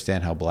doesn't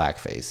understand how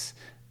blackface,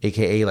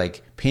 aka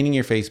like painting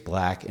your face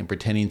black and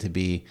pretending to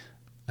be,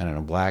 I don't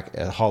know, black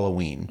at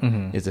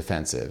Halloween is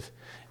offensive.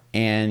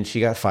 And she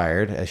got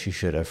fired, as she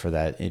should have, for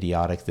that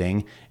idiotic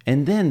thing.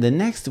 And then the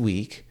next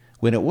week,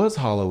 when it was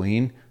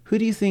Halloween, who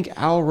do you think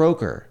Al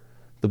Roker,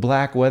 the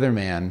black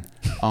weatherman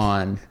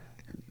on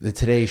the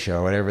Today Show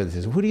or whatever this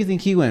is, who do you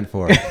think he went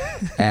for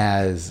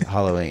as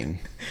Halloween?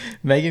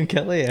 Megyn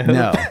Kelly?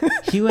 No,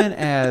 he went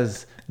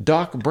as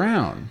Doc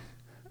Brown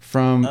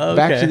from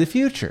Back to the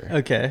Future.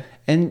 Okay.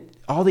 And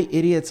all the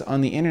idiots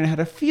on the internet had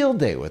a field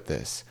day with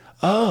this.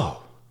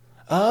 Oh,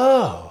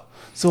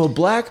 so a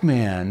black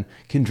man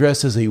can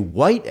dress as a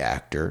white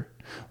actor,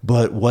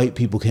 but white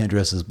people can't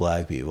dress as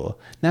black people.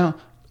 Now,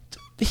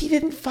 he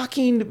didn't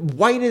fucking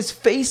white his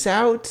face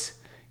out.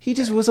 He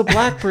just was a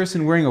black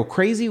person wearing a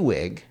crazy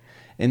wig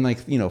and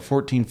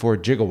 14.4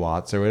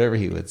 gigawatts or whatever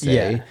he would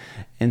say. Yeah.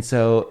 And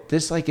so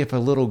this, like, if a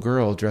little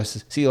girl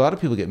dresses, see, a lot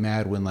of people get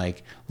mad when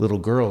like little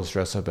girls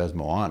dress up as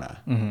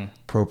Moana,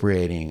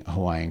 appropriating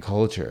Hawaiian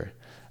culture.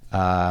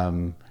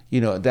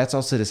 That's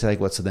also to say,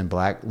 like, what? So then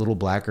little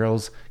black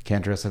girls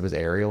can't dress up as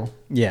Ariel?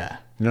 Yeah.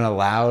 You're not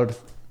allowed?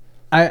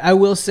 I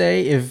will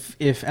say,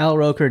 if Al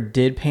Roker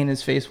did paint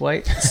his face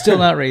white, still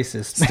not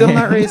racist. Still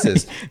not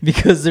racist.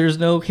 Because there's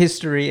no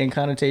history and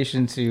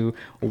connotation to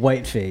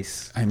white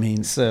face. I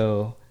mean,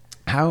 so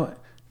how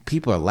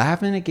people are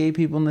laughing at gay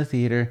people in the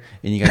theater,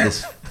 and you got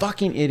this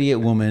fucking idiot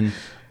woman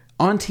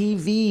on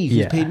TV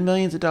who's paid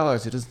millions of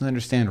dollars who doesn't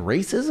understand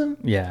racism?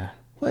 Yeah.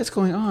 What's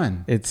going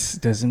on? It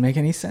doesn't make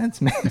any sense,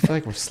 man. I feel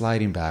like we're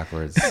sliding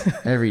backwards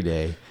every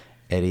day,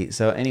 Eddie.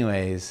 So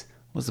anyways,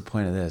 what's the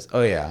point of this?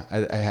 Oh yeah,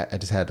 I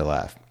just had to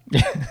laugh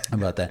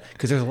about that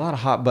because there's a lot of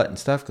hot button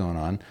stuff going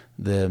on.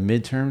 The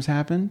midterms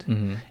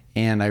happened,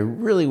 and I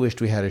really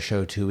wished we had a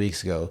show 2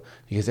 weeks ago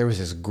because there was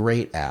this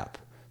great app,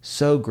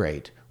 so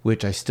great,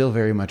 which I still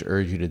very much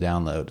urge you to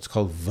download. It's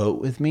called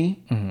Vote With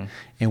Me,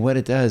 and what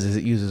it does is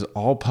it uses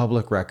all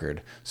public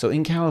record. So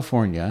in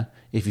California,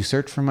 if you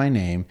search for my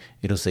name,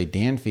 it'll say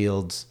Dan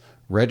Fields,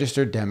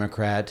 registered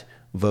Democrat,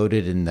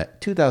 voted in the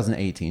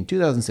 2018,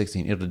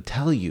 2016. It'll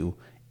tell you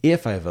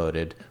if I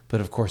voted,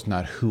 but of course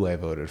not who I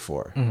voted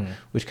for,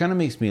 which kind of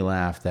makes me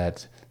laugh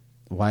that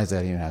why does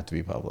that even have to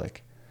be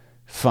public?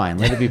 Fine,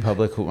 let it be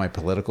public what my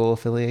political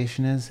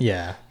affiliation is.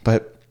 Yeah.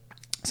 But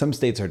some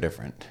states are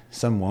different.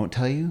 Some won't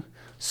tell you.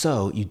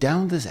 So you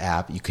download this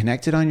app, you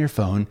connect it on your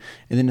phone,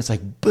 and then it's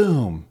like,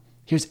 boom,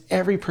 here's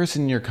every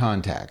person in your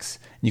contacts.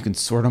 You can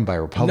sort them by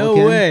Republican.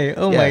 No way.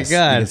 Oh, my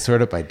God. You can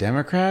sort it by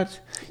Democrat.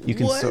 You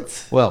can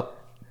well,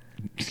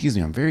 excuse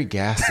me, I'm very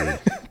gassy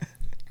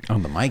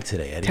on the mic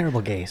today, Eddie. Terrible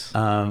gaze.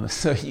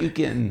 So you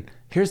can,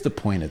 here's the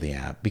point of the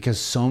app. Because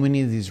so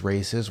many of these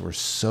races were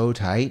so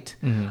tight,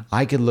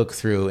 I could look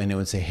through and it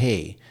would say,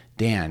 hey,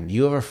 Dan,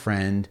 you have a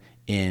friend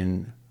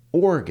in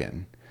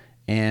Oregon.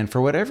 And for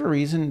whatever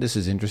reason, this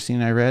is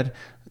interesting, I read.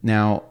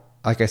 Now,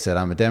 like I said,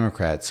 I'm a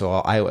Democrat,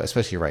 so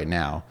especially right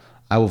now,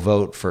 I will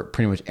vote for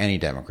pretty much any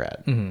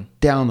Democrat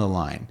down the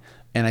line.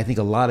 And I think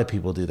a lot of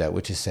people do that,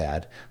 which is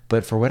sad.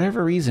 But for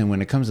whatever reason,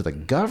 when it comes to the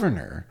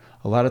governor,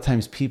 a lot of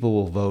times people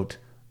will vote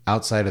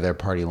outside of their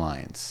party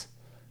lines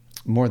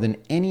more than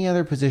any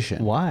other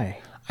position. Why?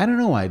 I don't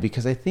know why,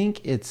 because I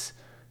think it's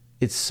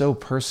so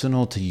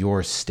personal to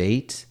your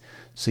state.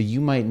 So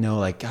you might know,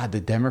 like, God, the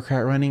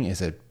Democrat running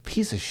is a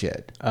piece of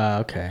shit.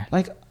 Okay.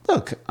 Like,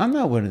 look, I'm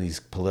not one of these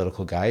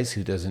political guys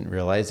who doesn't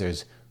realize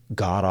there's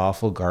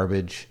god-awful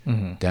garbage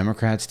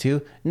Democrats too.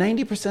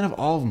 90% of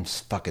all of them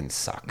fucking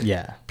suck.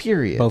 Yeah.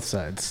 Period. Both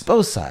sides.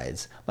 Both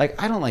sides.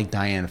 Like, I don't like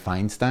Dianne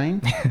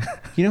Feinstein.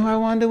 You know who I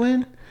wanted to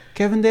win?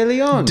 Kevin De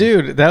Leon.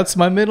 Dude, that's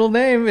my middle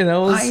name. And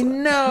I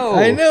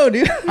know,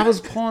 dude. I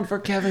was pulling for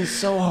Kevin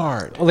so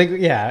hard. Like,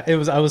 yeah,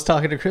 I was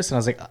talking to Chris and I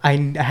was like, I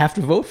have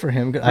to vote for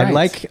him.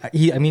 Right.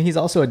 He's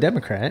also a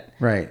Democrat.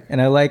 Right.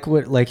 And I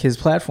like his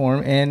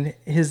platform, and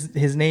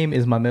his name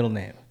is my middle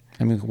name.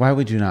 I mean, why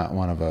would you not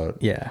want to vote?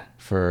 Yeah.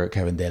 For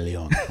Kevin De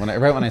Leon. When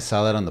I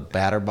saw that on the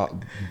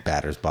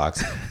batter's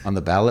box, on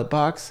the ballot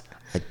box,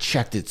 I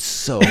checked it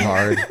so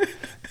hard,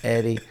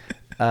 Eddie.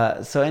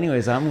 So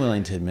anyways, I'm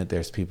willing to admit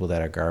there's people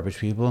that are garbage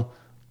people,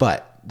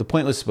 but the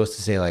point was supposed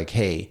to say, like,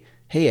 hey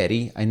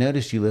Eddie, I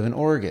noticed you live in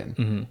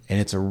Oregon, and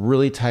it's a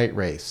really tight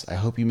race. I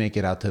hope you make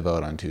it out to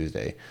vote on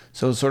Tuesday.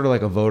 So it's sort of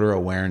like a voter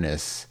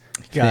awareness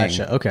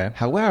Gotcha. thing. Okay.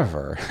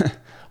 However,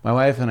 my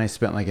wife and I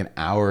spent like an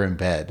hour in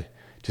bed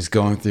just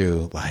going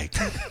through, like,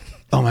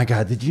 oh my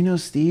God, did you know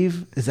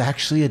Steve is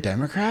actually a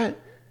Democrat?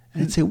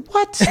 And I'd say,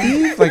 what,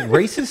 Steve? Like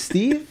racist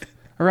Steve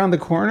around the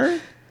corner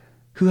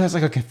who has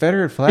like a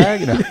Confederate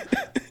flag?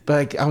 But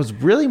like, I was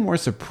really more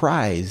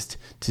surprised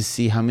to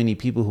see how many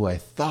people who I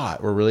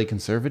thought were really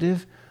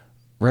conservative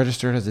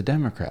registered as a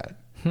Democrat.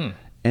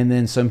 And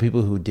then some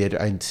people who did,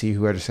 I see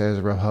who registered as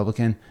a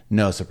Republican.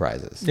 No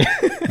surprises.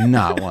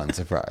 Not one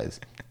surprise.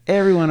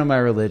 Every one of my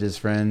religious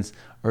friends,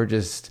 or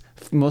just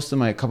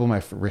a couple of my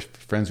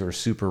friends who are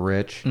super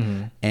rich.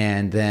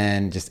 And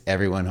then just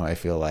everyone who I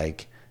feel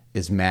like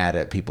is mad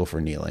at people for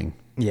kneeling.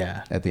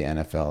 Yeah. At the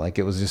NFL. Like,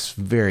 it was just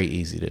very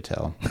easy to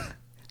tell.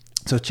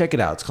 So check it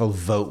out. It's called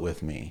Vote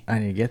With Me. I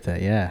need to get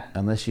that, yeah.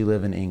 Unless you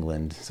live in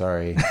England.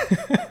 Sorry.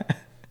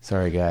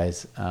 Sorry,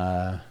 guys.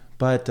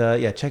 But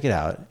yeah, check it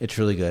out. It's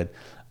really good.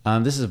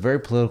 This is a very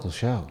political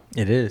show.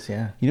 It is,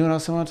 yeah. You know what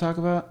else I want to talk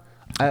about?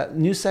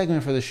 New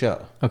segment for the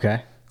show.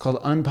 Okay. Called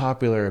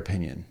Unpopular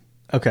Opinion.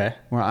 Okay.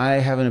 Where I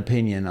have an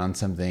opinion on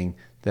something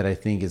that I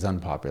think is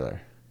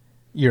unpopular.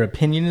 Your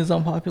opinion is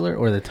unpopular,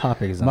 or the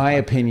topic is unpopular? My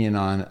opinion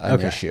on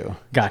an issue.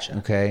 Gotcha.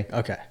 Okay?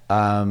 Okay.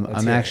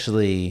 I'm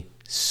actually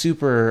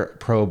super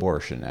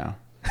pro-abortion now.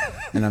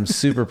 And I'm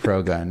super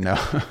pro-gun. No.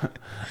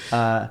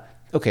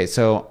 Okay,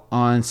 so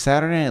on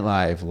Saturday Night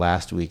Live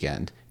last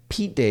weekend,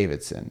 Pete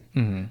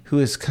Davidson, who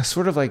is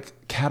sort of like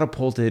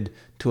catapulted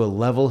to a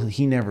level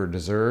he never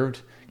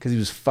deserved because he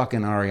was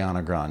fucking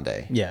Ariana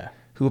Grande. Yeah.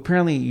 Who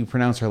apparently you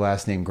pronounce her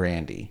last name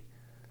Grandy.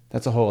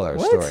 That's a whole other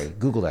story.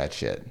 Google that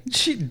shit.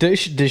 Does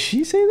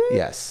she say that?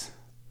 Yes.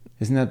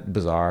 Isn't that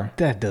bizarre?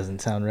 That doesn't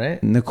sound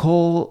right.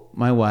 Nicole,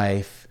 my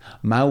wife.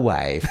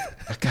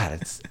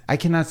 God, I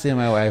cannot say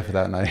my wife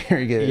without not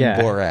hearing it in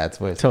Borat's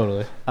voice.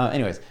 Totally.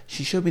 Anyways,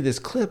 she showed me this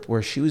clip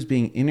where she was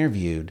being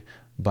interviewed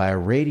by a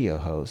radio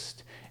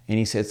host, and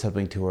he said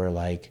something to her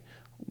like,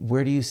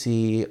 "Where do you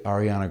see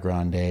Ariana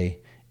Grande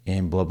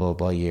in blah, blah,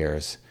 blah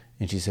years?"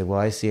 And she said, "Well,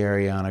 I see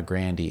Ariana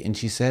Grande." And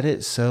she said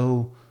it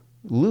so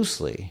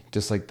loosely,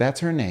 just like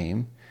that's her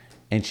name.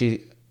 And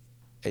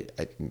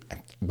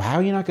how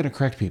are you not going to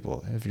correct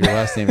people if your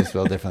last name is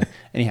spelled differently?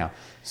 Anyhow,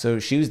 so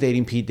she was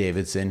dating Pete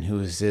Davidson, who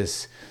is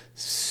this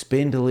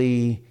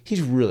spindly,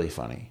 he's really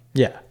funny.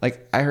 Yeah.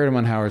 Like, I heard him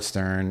on Howard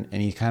Stern,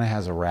 and he kind of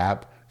has a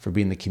rap for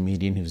being the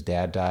comedian whose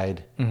dad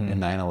died in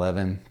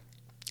 9/11.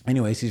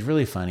 Anyways, he's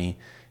really funny.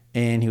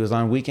 And he was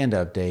on Weekend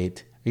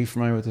Update. Are you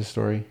familiar with this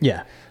story?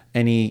 Yeah.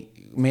 And he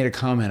made a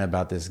comment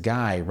about this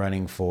guy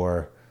running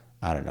for,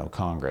 I don't know,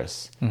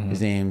 Congress.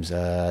 His name's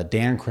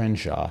Dan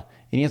Crenshaw, and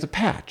he has a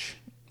patch.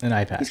 An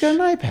eye patch. He's got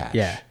an eye patch.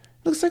 Yeah.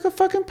 Looks like a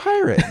fucking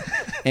pirate.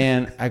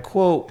 And I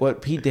quote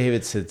what Pete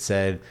Davidson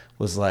said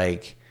was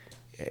like,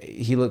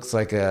 he looks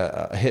like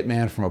a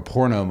hitman from a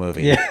porno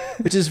movie,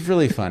 which is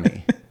really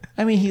funny.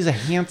 I mean, he's a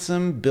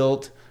handsome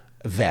built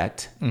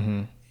vet,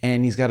 and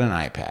he's got an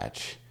eye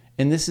patch.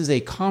 And this is a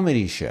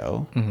comedy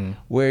show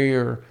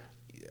where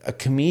a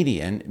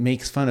comedian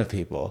makes fun of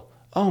people.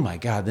 Oh my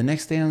God, the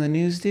next day on the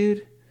news,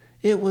 dude,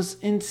 it was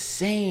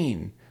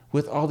insane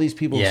with all these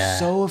people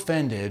so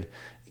offended.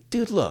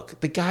 Dude, look,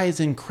 the guy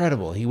is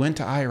incredible. He went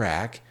to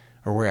Iraq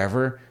or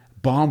wherever,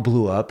 bomb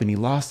blew up, and he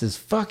lost his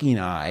fucking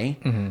eye.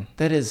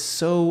 That is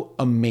so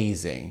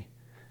amazing.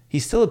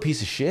 He's still a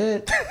piece of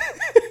shit.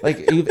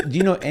 Like, do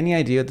you know any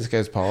idea what this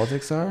guy's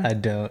politics are? I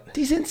don't.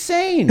 He's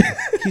insane.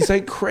 He's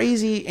like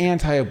crazy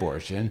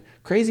anti-abortion,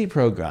 crazy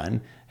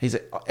pro-gun. He's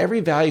like, every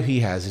value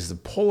he has is the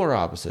polar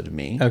opposite of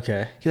me.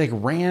 Okay. He like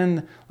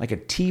ran like a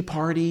Tea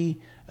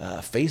Party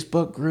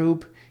Facebook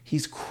group.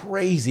 He's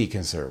crazy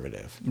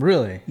conservative.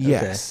 Really?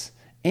 Yes.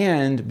 Okay.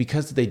 And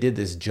because they did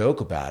this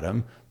joke about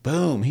him,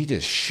 boom, he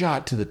just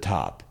shot to the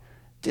top.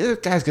 This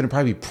guy's going to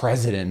probably be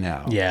president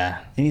now.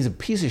 Yeah. And he's a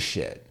piece of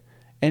shit.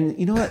 And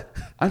you know what?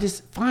 I'm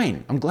just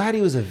fine. I'm glad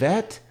he was a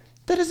vet.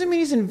 That doesn't mean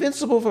he's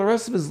invincible for the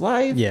rest of his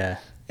life. Yeah.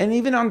 And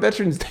even on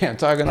Veterans Day, I'm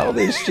talking all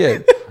this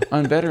shit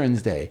on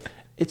Veterans Day.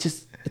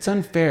 It's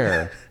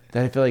unfair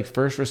that I feel like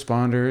first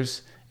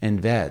responders and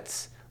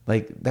vets,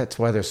 like, that's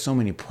why there's so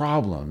many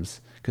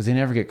problems, because they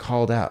never get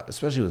called out,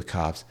 especially with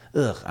cops.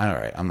 Ugh, all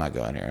right, I'm not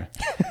going here.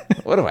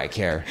 What do I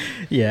care?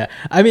 Yeah.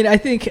 I mean, I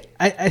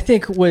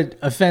think what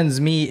offends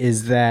me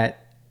is that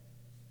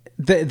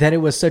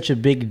it was such a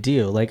big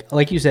deal.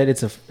 Like you said,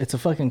 it's a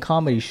fucking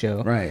comedy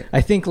show. Right.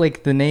 I think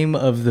like the name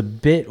of the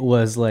bit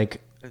was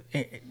like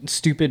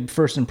Stupid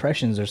First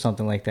Impressions or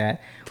something like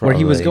that. Probably. Where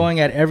he was going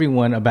at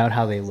everyone about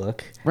how they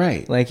look.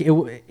 Right. Like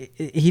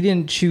he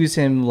didn't choose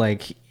him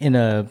like in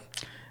a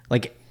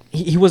like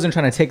he wasn't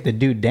trying to take the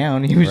dude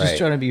down. He was just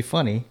trying to be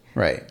funny.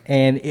 Right.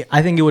 And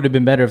I think it would have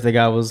been better if the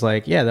guy was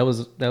like, yeah, that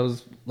was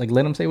like,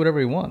 let him say whatever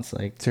he wants.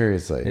 Like,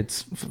 seriously,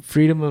 it's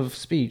freedom of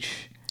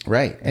speech.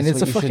 Right. And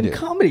it's a fucking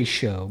comedy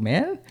show,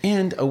 man.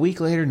 And a week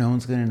later, no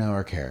one's going to know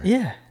or care.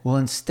 Yeah. Well,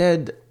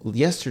 instead,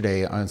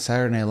 yesterday on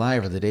Saturday Night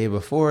Live or the day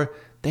before,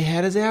 they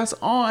had his ass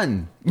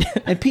on.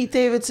 And Pete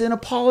Davidson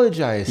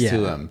apologized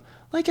to him.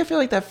 Like, I feel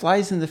like that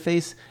flies in the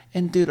face.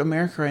 And dude,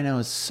 America right now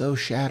is so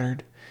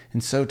shattered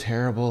and so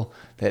terrible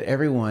that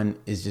everyone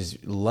is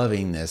just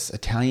loving this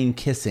Italian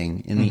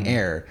kissing in the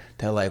air.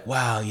 They're like,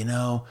 wow,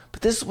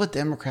 but this is what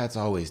Democrats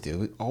always do.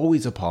 We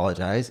always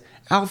apologize.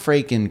 Al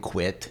Franken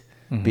quit.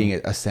 being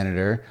a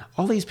senator.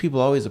 All these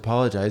people always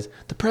apologize.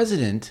 The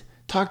president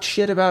talked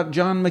shit about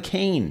John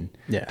McCain.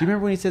 Yeah. Do you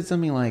remember when he said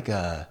something like,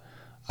 I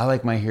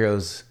like my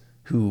heroes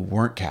who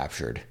weren't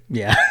captured?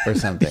 Yeah. Or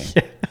something.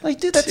 Yeah. Like,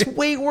 dude, that's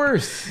way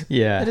worse.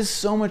 Yeah. That is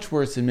so much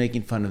worse than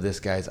making fun of this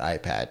guy's eye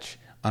patch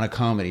on a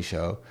comedy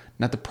show,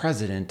 not the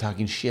president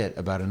talking shit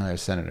about another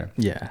senator.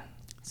 Yeah.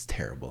 It's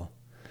terrible.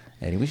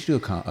 Eddie, we should do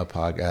a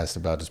podcast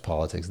about just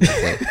politics,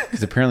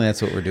 because apparently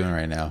that's what we're doing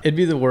right now. It'd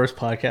be the worst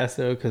podcast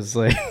though, because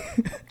like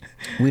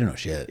we don't know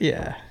shit.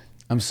 Yeah,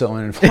 I'm so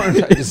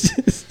uninformed. I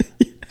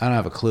don't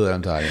have a clue what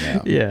I'm talking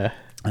about. Yeah,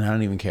 and I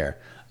don't even care.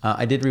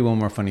 I did read one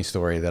more funny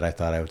story that I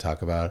thought I would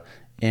talk about.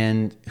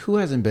 And who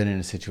hasn't been in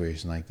a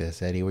situation like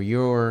this, Eddie, where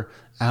you're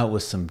out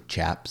with some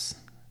chaps,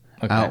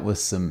 out with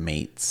some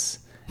mates,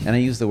 and I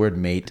use the word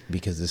mate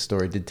because this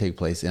story did take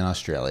place in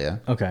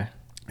Australia. Okay.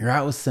 You're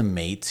out with some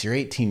mates. You're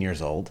 18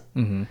 years old.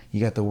 Mm-hmm.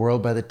 You got the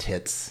world by the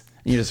tits.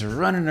 And you're just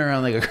running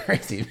around like a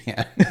crazy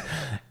man.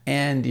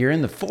 And you're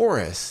in the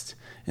forest.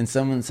 And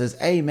someone says,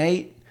 hey,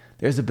 mate,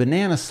 there's a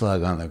banana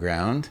slug on the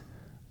ground.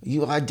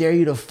 I dare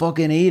you to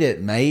fucking eat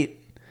it, mate.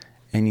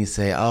 And you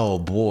say, oh,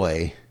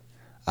 boy,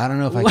 I don't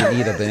know if I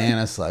can eat a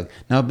banana slug.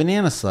 Now, a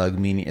banana slug,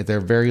 meaning they're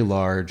very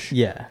large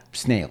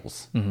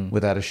snails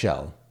without a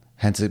shell.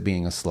 Hence it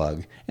being a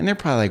slug. And they're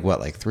probably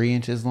like 3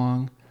 inches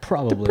long?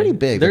 Probably. They're pretty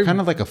big. They're kind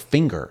of like a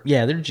finger.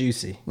 Yeah, they're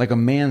juicy. Like a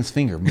man's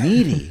finger.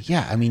 Meaty.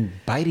 Yeah, I mean,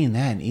 biting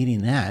that and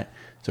eating that,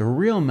 it's a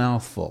real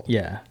mouthful.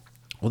 Yeah.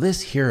 Well,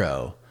 this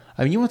hero,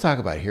 I mean, you want to talk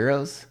about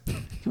heroes? You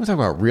want to talk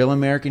about real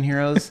American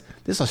heroes?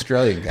 This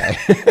Australian guy,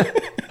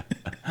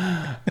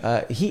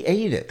 he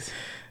ate it.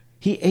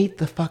 He ate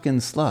the fucking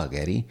slug,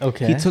 Eddie.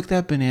 Okay. He took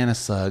that banana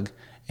slug,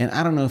 and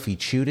I don't know if he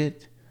chewed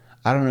it.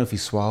 I don't know if he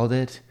swallowed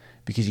it,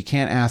 because you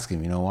can't ask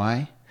him. You know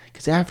why?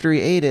 Because after he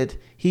ate it,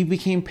 he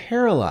became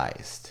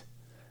paralyzed.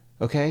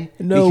 Okay?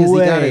 No because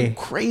way. He got a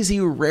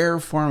crazy rare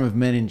form of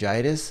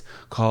meningitis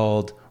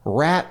called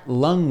rat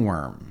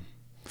lungworm.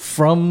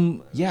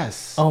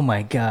 Yes. Oh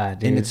my God,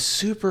 dude. And it's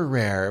super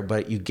rare,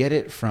 but you get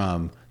it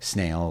from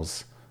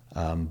snails,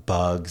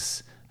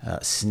 bugs,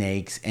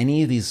 snakes,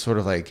 any of these sort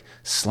of like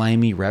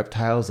slimy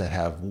reptiles that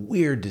have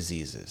weird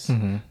diseases,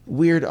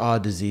 weird,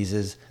 odd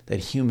diseases that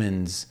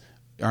humans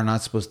are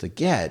not supposed to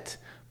get.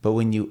 But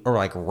or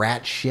like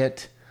rat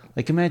shit.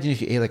 Like, imagine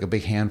if you ate like a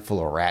big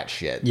handful of rat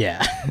shit.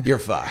 Yeah. You're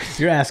fucked.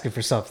 You're asking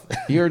for something.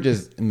 You're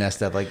just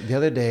messed up. Like the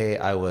other day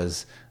I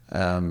was,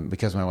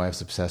 because my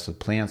wife's obsessed with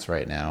plants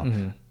right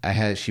now,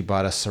 she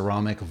bought a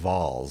ceramic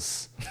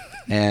vase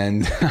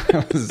and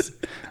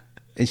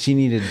she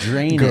needed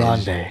drainage.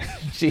 Grande.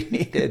 She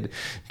needed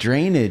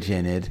drainage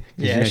in it.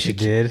 Yeah, she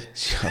did.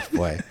 Oh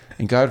boy.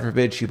 And God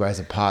forbid she buys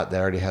a pot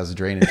that already has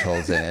drainage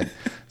holes in it.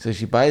 So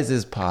she buys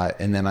this pot,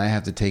 and then I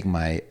have to take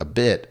a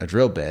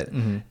drill bit,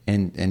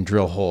 and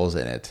drill holes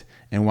in it.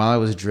 And while I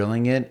was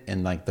drilling it,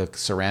 and like the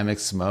ceramic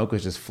smoke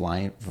was just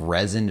flying,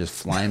 resin just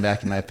flying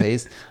back in my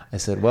face, I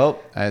said, well,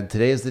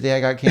 today is the day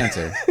I got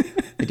cancer.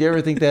 Did you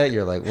ever think that?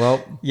 You're like,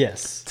 well,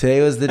 yes,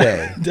 today was the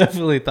day.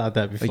 Definitely thought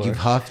that before. Like you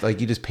huffed,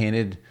 like you just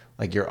painted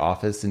like your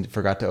office and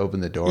forgot to open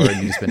the door, and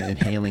you've just been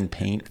inhaling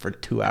paint for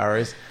 2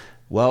 hours.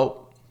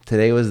 Well,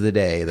 today was the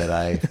day that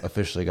I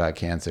officially got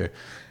cancer.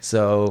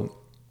 So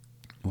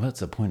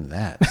what's the point of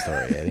that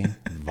story, Eddie?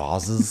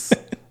 Vases?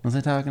 What was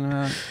I talking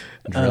about?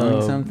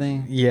 Drilling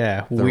something?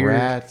 Yeah. The weird,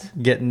 rat?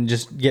 Getting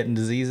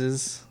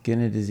diseases.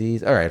 Getting a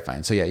disease? All right,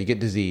 fine. So yeah, you get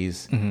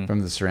disease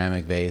from the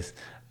ceramic vase.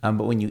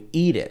 But when you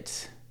eat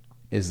it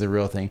is the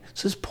real thing.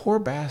 So this poor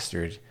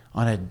bastard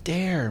on a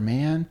dare,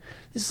 man.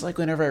 This is like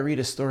whenever I read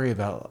a story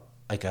about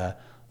like a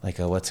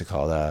what's it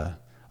called? A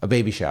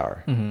baby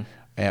shower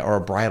or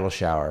a bridal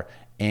shower.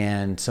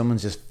 And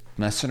someone's just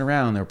messing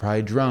around. They're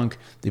probably drunk.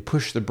 They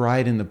push the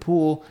bride in the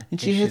pool,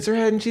 and she hits her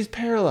head, and she's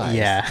paralyzed.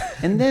 Yeah.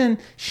 And then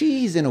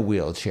she's in a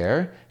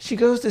wheelchair. She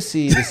goes to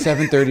see the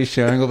 7:30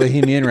 showing of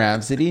Bohemian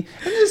Rhapsody,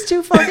 and there's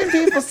 2 fucking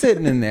people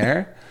sitting in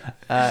there.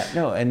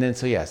 And then,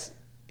 so yes,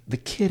 the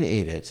kid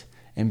ate it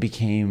and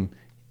became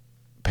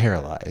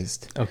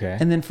paralyzed. Okay.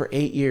 And then for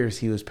 8 years,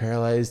 he was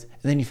paralyzed,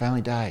 and then he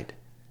finally died.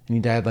 And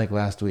he died like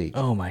last week.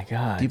 Oh my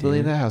God. Do you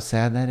believe that? How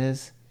sad that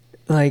is?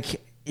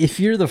 Like,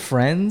 if you're the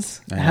friends,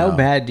 how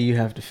bad do you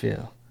have to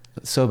feel?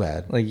 So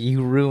bad. Like,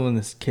 you ruin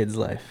this kid's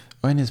life.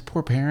 And his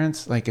poor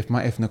parents, like if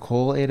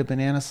Nicole ate a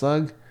banana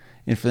slug,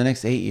 and for the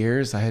next 8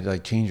 years I had to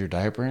like change her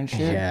diaper and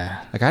shit.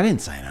 Yeah. Like I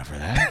didn't sign up for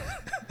that.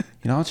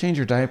 I'll change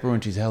her diaper when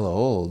she's hella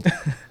old.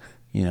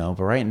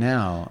 But right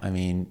now, I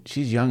mean,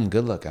 she's young and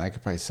good looking. I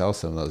could probably sell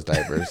some of those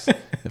diapers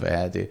if I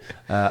had to.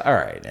 All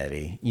right,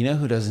 Eddie. You know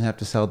who doesn't have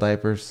to sell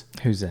diapers?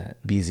 Who's that?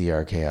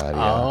 BZRK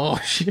Audio. Oh,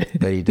 shit.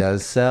 But he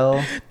does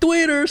sell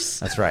tweeters.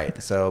 That's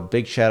right. So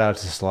big shout out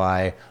to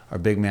Sly, our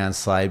big man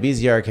Sly,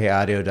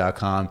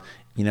 bzrkaudio.com.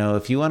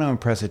 If you want to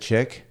impress a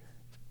chick,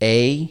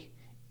 A,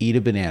 eat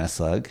a banana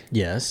slug.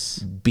 Yes.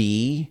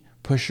 B,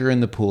 push her in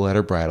the pool at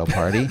her bridal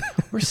party.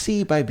 Or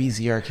C, buy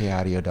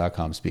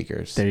bzrkaudio.com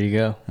speakers. There you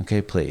go.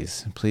 Okay,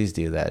 please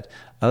do that.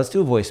 Let's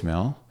do a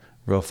voicemail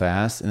real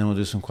fast, and then we'll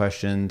do some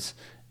questions,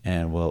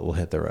 and we'll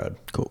hit the road.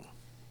 Cool.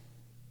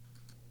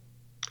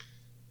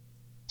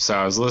 So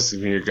I was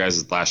listening to your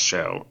guys' last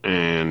show,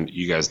 and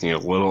you guys need a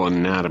little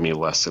anatomy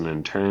lesson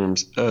in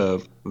terms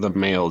of the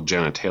male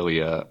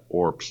genitalia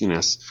or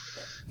penis.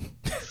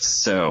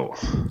 So,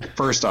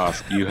 first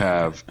off, you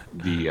have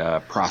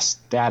the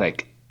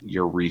prostatic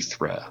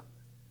urethra,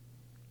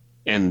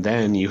 and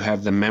then you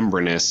have the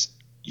membranous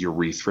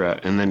urethra,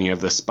 and then you have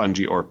the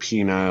spongy or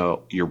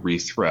penile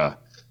urethra.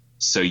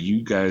 So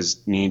you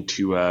guys need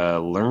to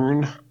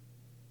learn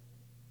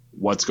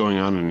what's going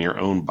on in your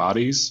own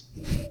bodies.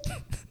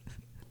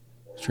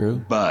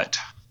 True. But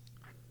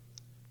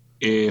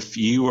if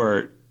you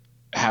are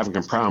having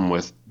a problem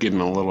with getting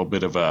a little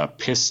bit of a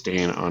piss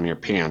stain on your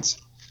pants,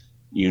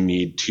 you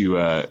need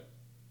to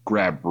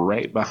grab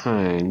right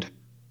behind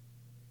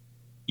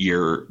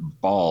your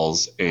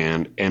balls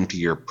and empty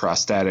your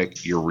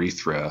prostatic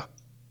urethra.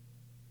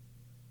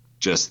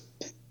 Just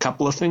a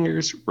couple of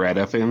fingers right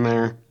up in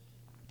there,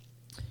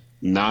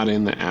 not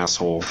in the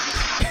asshole.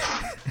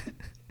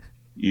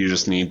 You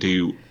just need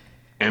to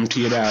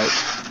empty it out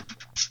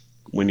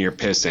when you're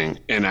pissing.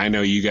 And I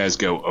know you guys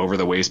go over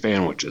the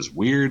waistband, which is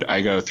weird.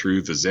 I go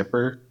through the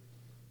zipper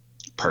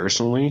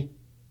personally,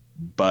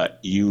 but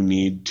you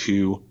need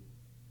to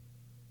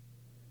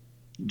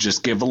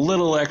just give a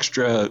little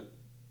extra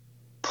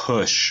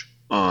push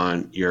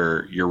on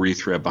your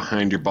urethra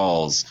behind your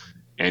balls,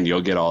 and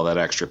you'll get all that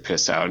extra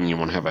piss out, and you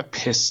won't have a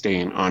piss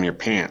stain on your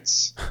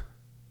pants.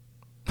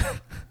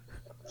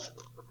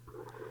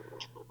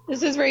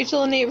 This is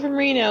Rachel and Nate from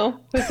Reno.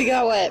 Pussy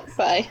got wet.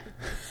 Bye.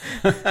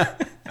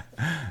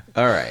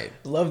 All right.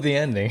 Love the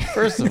ending.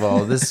 First of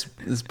all, this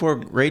poor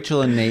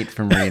Rachel and Nate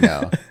from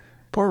Reno.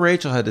 Poor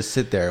Rachel had to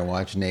sit there and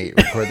watch Nate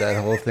record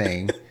that whole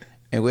thing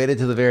and waited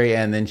till the very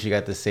end. Then she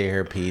got to say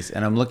her piece.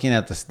 And I'm looking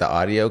at the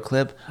audio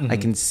clip. Mm-hmm. I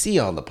can see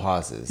all the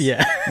pauses.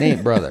 Yeah.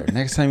 Nate, brother,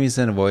 next time you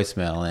send a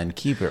voicemail and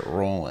keep it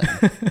rolling.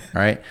 All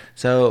right.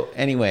 So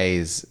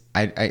anyways,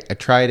 I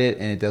tried it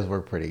and it does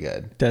work pretty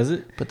good. Does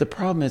it? But the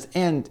problem is,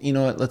 and you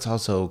know what, let's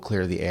also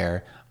clear the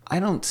air. I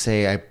don't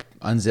say I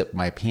unzip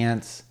my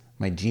pants,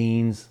 my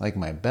jeans, like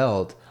my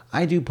belt.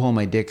 I do pull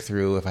my dick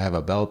through if I have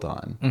a belt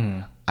on.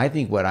 Mm-hmm. I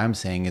think what I'm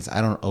saying is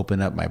I don't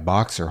open up my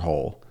boxer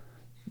hole.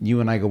 You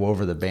and I go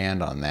over the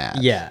band on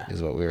that. Yeah.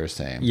 Is what we were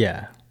saying.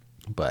 Yeah.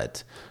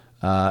 But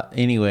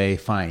anyway,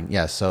 fine.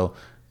 Yeah, so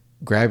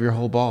grab your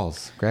whole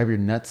balls. Grab your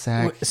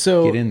nutsack.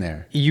 So get in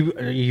there.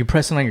 Are you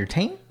pressing on your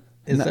taint?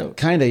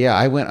 Kind of, yeah.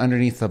 I went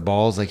underneath the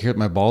balls. Like here,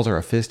 my balls are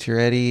a fist here,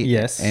 Eddie.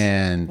 Yes.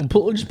 And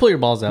just pull your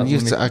balls out.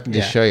 I can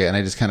just show you. And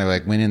I just kind of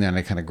like went in there and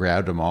I kind of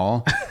grabbed them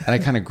all. And I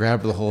kind of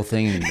grabbed the whole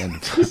thing and I'm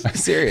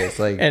serious.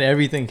 Like, and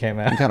everything came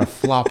out. And kind of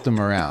flopped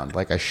them around.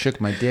 Like I shook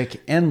my dick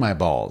and my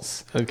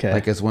balls. Okay.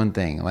 Like as one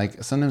thing.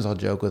 Like sometimes I'll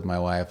joke with my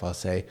wife. I'll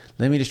say,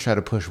 let me just try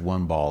to push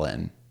one ball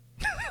in.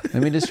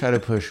 Let me just try to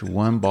push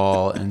one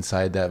ball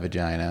inside that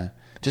vagina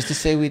just to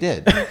say we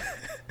did.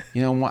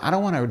 You know, I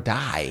don't want to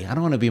die. I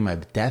don't want to be in my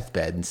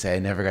deathbed and say I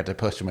never got to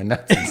push my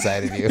nuts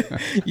inside of you.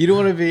 You don't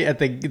want to be at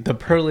the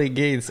pearly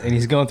gates and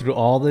he's going through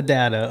all the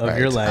data of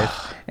your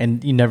life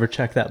and you never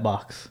check that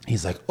box.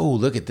 He's like, oh,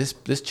 look at this.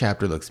 This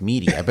chapter looks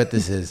meaty. I bet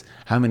this is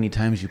how many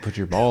times you put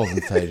your balls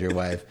inside your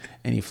wife.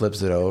 And he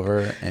flips it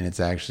over and it's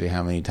actually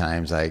how many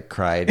times I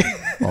cried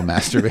while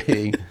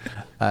masturbating.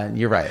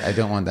 You're right. I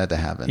don't want that to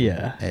happen.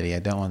 Yeah. Eddie, I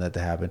don't want that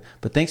to happen.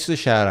 But thanks for the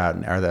shout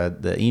out or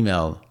the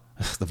email,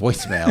 the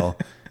voicemail.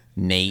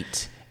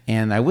 Nate.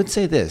 And I would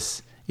say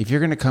this, if you're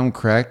going to come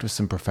correct with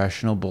some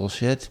professional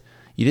bullshit,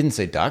 you didn't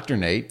say Dr.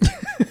 Nate.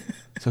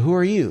 So who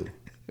are you?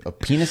 A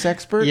penis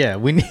expert? Yeah,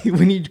 we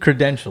need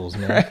credentials,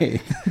 man.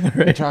 Right.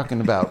 We're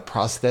talking about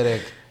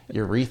prosthetic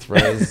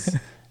urethras.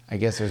 I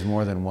guess there's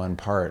more than one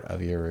part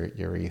of your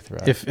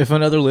urethra. If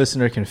another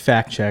listener can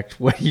fact check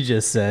what you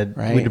just said,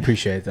 right? We'd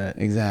appreciate that.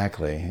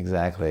 Exactly.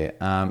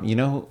 You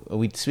know,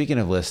 speaking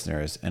of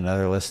listeners and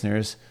other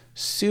listeners,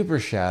 super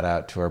shout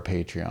out to our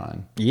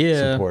Patreon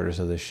supporters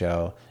of the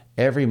show.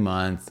 Every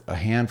month, a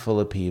handful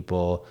of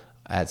people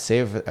at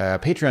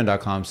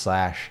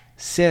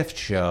patreon.com/SIFT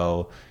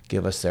show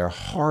give us their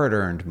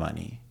hard-earned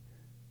money.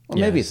 Well,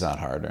 maybe it's not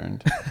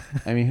hard-earned.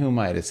 I mean, who am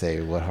I to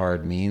say what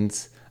hard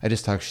means? I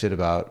just talk shit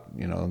about,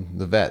 you know,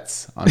 the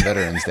vets on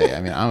Veterans Day. I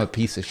mean, I'm a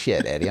piece of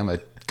shit, Eddie. I'm a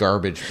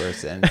garbage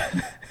person.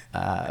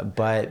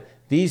 But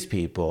these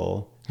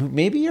people,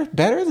 maybe you're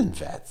better than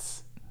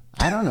vets.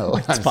 I don't know.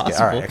 It's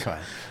possible. All right, come on.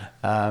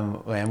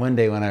 And one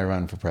day when I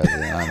run for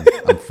president,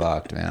 I'm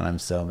fucked, man. I'm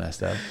so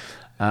messed up.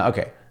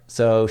 Okay,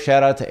 so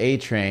shout out to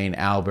A-Train,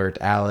 Albert,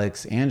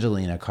 Alex,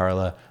 Angelina,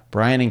 Carla,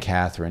 Brian and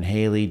Catherine,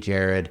 Haley,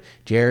 Jared,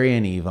 Jerry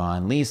and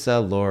Yvonne, Lisa,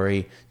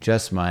 Lori,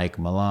 Just Mike,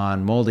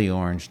 Milan, Moldy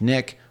Orange,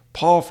 Nick,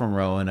 Paul from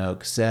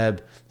Roanoke,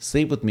 Seb,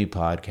 Sleep With Me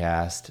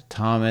podcast,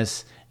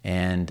 Thomas,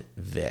 and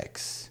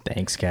Vix.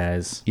 Thanks,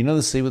 guys. You know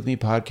the Sleep With Me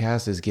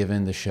podcast has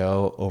given the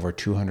show over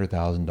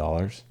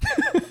 $200,000?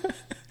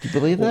 You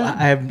believe that?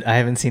 Well, I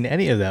haven't seen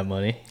any of that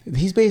money.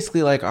 He's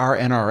basically like our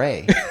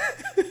NRA.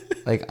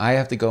 Like I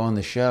have to go on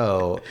the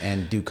show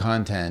and do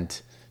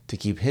content to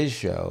keep his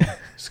show,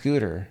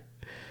 Scooter,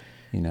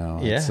 you know,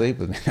 sleep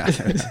with me.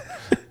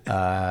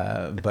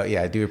 But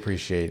yeah, I do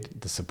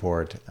appreciate the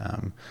support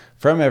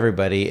from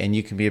everybody. And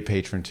you can be a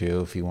patron too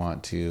if you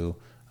want to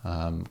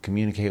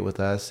communicate with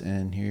us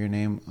and hear your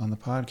name on the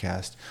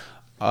podcast.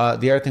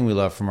 The other thing we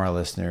love from our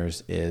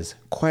listeners is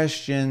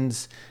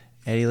questions.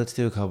 Eddie, let's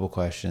do a couple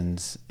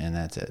questions, and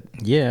that's it.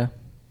 Yeah.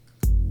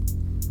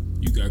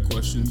 You got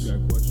questions?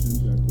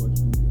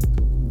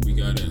 We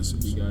got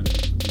answers.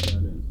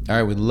 All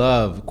right, we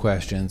love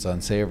questions on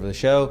Save for the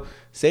Show.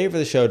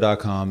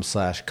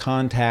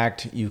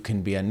 SaveForTheShow.com/contact. You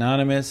can be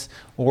anonymous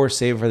or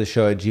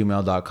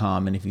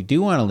SaveForTheShow@gmail.com. And if you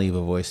do want to leave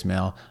a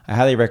voicemail, I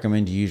highly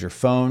recommend you use your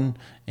phone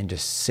and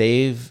just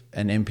save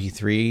an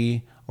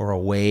MP3 or a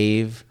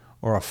WAV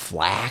or a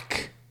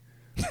FLAC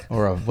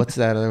or a, what's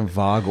that other,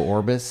 VOG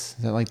Orbis?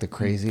 Is that like the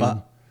crazy?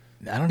 I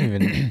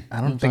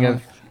don't think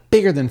I've...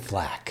 Bigger than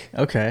FLAC.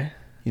 Okay.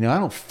 You know, I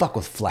don't fuck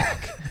with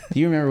FLAC. Do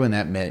you remember when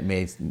that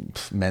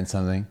meant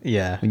something?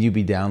 Yeah. When you'd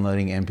be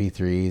downloading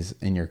MP3s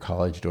in your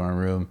college dorm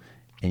room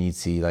and you'd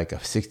see like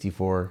a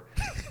 64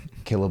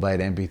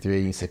 kilobyte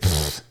MP3, you say,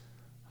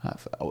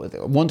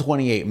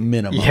 128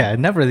 minimum. Yeah,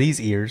 never these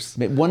ears.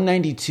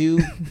 192,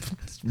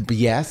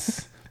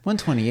 yes.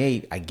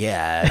 128, I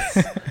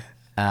guess.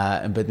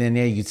 But then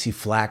you'd see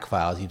FLAC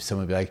files.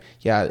 Someone would be like,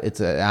 yeah,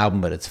 it's an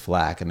album, but it's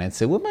FLAC. And I'd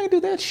say, what am I going to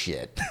do that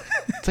shit?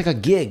 It's like a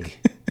gig.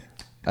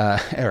 All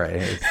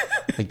right,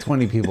 like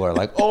 20 people are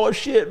like, "Oh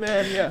shit,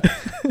 man, yeah."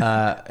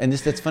 And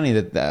that's funny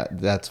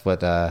that's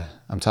what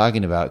I'm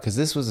talking about, because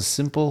this was a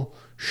simple,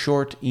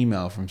 short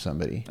email from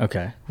somebody.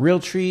 Okay. Real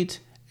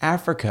Treat,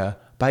 Africa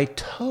by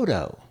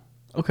Toto.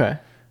 Okay.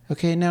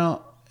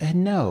 Now,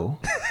 no.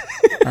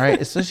 All right,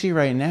 especially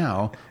right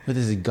now with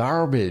this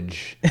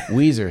garbage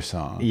Weezer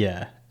song.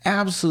 Yeah.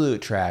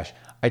 Absolute trash.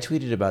 I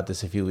tweeted about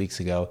this a few weeks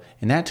ago,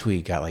 and that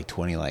tweet got like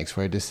 20 likes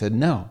where I just said,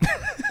 no,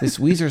 this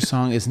Weezer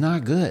song is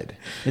not good.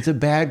 It's a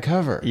bad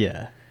cover.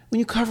 Yeah. When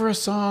you cover a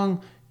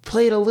song,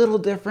 play it a little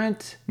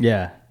different.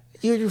 Yeah.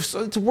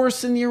 It's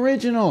worse than the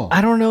original.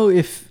 I don't know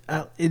if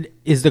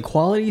is the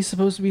quality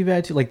supposed to be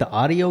bad too, like the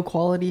audio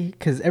quality,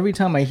 because every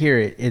time I hear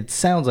it, it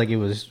sounds like it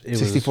was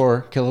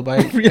 64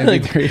 kilobyte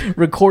like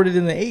recorded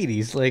in the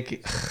 80s.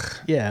 Like,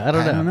 yeah, I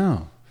don't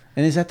know.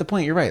 And is that the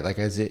point? You're right. Like,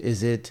 is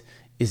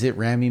it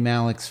Rami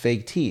Malek's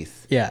fake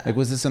teeth? Yeah. Like,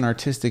 was this an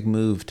artistic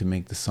move to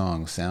make the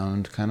song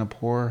sound kind of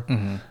poor?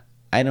 Mm-hmm.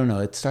 I don't know.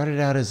 It started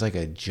out as like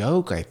a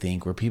joke, I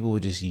think, where people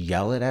would just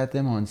yell it at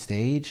them on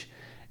stage.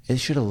 It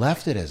should have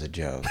left it as a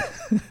joke.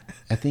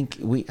 I think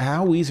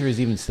how Weezer is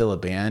even still a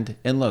band.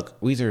 And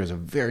look, Weezer is a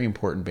very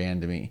important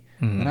band to me.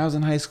 Mm-hmm. When I was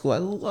in high school, I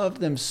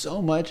loved them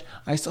so much.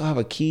 I still have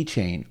a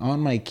keychain on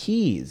my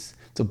keys.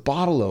 It's a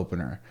bottle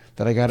opener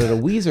that I got at a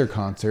Weezer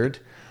concert.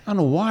 I don't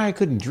know why I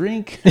couldn't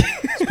drink.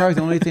 It's probably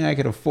the only thing I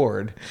could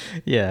afford.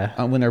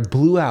 Yeah. When their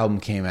Blue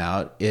album came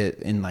out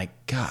in like,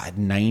 God,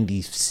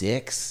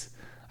 96,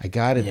 I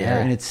got it there,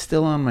 and it's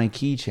still on my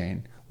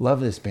keychain. Love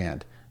this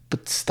band.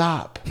 But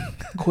stop.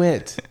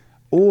 Quit.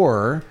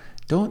 Or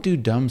don't do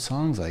dumb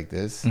songs like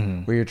this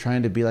where you're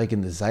trying to be like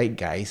in the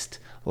zeitgeist.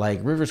 Like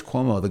Rivers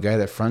Cuomo, the guy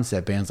that fronts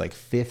that band's like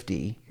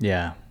 50.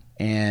 Yeah.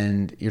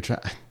 And you're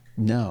trying...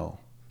 No.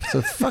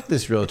 So fuck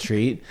this Real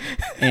Treat.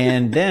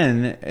 And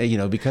then,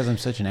 because I'm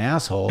such an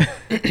asshole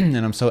and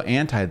I'm so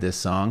anti this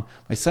song,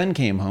 my son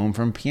came home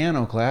from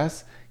piano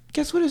class.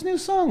 Guess what his new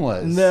song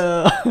was?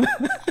 No.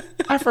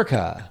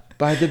 Africa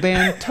by the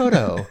band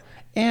Toto.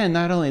 And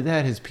not only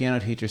that, his piano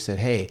teacher said,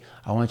 hey,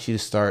 I want you to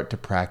start to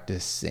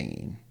practice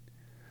singing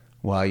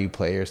while you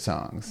play your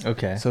songs.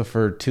 Okay. So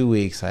for 2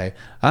 weeks, I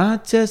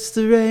touch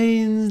the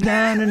rains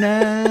down in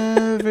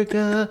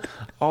Africa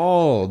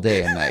all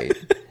day and night.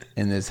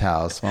 In this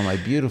house while my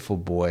beautiful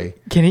boy...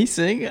 Can he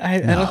sing?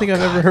 I don't think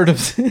I've ever heard him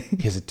sing.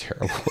 He has a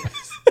terrible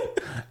voice.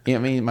 I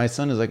mean, my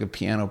son is like a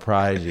piano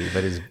prodigy,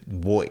 but his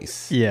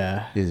voice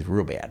is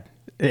real bad.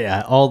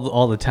 Yeah,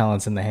 all the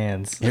talent's in the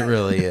hands. It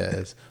really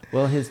is.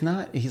 Well, he's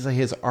like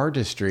his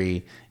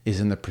artistry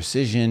is in the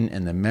precision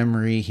and the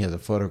memory. He has a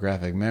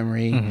photographic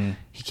memory. Mm-hmm.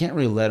 He can't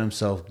really let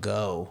himself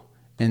go.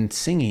 And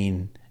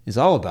singing is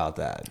all about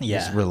that. Yeah.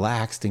 Just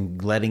relaxed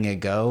and letting it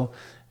go.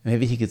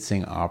 Maybe he could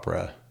sing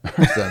opera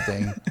or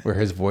something where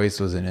his voice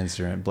was an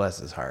instrument. Bless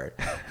his heart.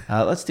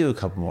 Let's do a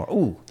couple more.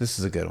 Ooh, this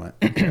is a good one.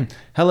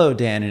 Hello,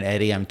 Dan and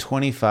Eddie. I'm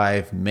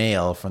 25,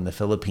 male from the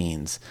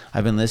Philippines.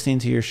 I've been listening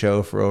to your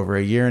show for over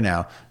a year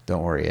now.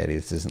 Don't worry, Eddie.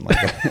 This isn't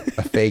like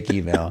a fake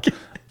email.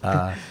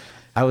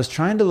 I was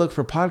trying to look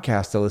for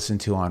podcasts to listen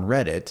to on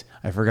Reddit.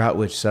 I forgot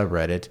which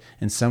subreddit,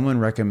 and someone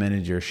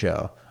recommended your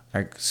show.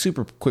 All right,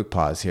 super quick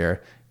pause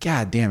here.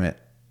 God damn it.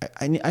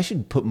 I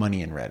should put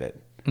money in Reddit.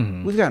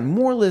 Mm-hmm. We've got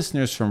more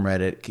listeners from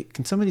Reddit.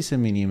 Can somebody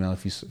send me an email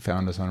if you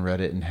found us on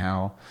Reddit and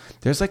how?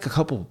 There's like a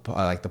couple,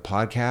 like the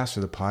podcast or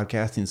the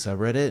podcasting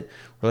subreddit,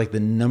 where like the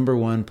number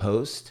one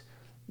post,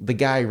 the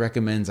guy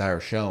recommends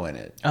our show in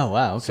it. Oh,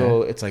 wow. Okay.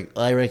 So it's like,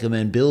 I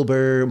recommend Bill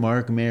Burr,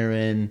 Mark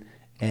Maron,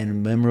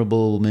 and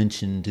memorable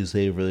mention to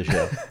Save for the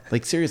Show.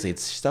 Like seriously,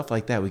 it's stuff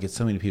like that. We get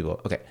so many people.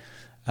 Okay.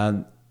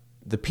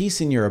 The piece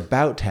in your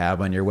About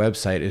tab on your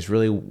website is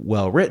really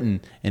well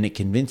written, and it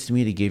convinced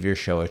me to give your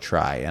show a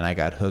try, and I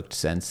got hooked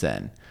since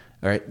then.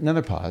 All right,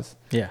 another pause.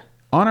 Yeah.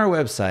 On our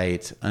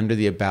website, under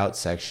the About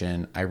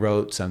section, I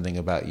wrote something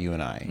about you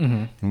and I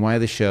and why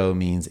the show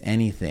means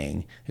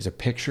anything. There's a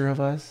picture of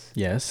us.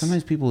 Yes.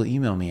 Sometimes people will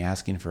email me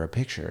asking for a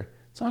picture.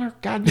 It's on our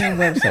goddamn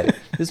website.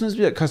 This must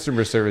be what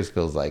customer service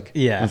feels like.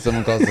 Yeah. When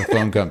someone calls the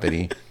phone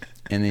company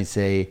and they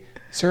say,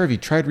 sir, have you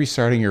tried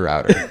restarting your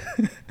router?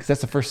 Because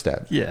that's the first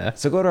step. Yeah.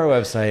 So go to our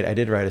website. I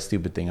did write a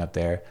stupid thing up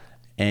there.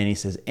 And he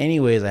says,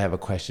 anyways, I have a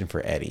question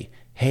for Eddie.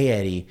 Hey,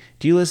 Eddie,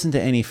 do you listen to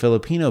any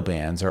Filipino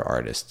bands or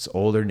artists,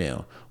 old or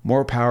new?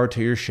 More power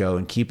to your show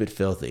and keep it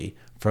filthy.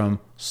 From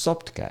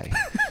Soptkay.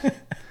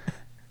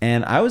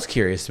 And I was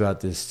curious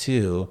about this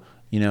too.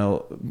 You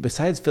know,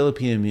 besides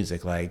Filipino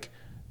music, like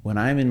when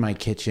I'm in my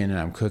kitchen and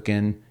I'm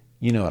cooking,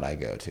 you know what I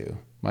go to?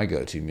 My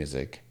go-to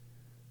music.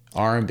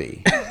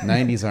 R&B.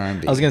 90s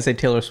R&B. I was going to say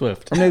Taylor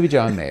Swift. Or maybe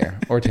John Mayer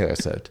or Taylor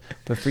Swift.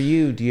 But for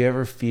you, do you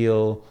ever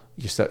feel...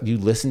 do you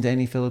listen to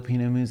any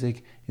Filipino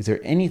music? Is there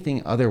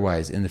anything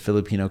otherwise in the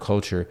Filipino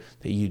culture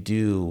that you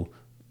do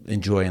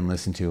enjoy and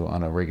listen to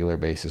on a regular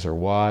basis or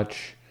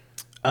watch?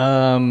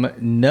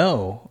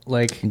 No,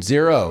 like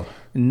zero.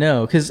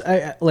 No, because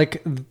I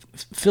like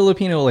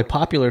Filipino, like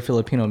popular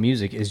Filipino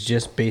music is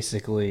just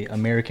basically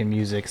American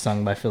music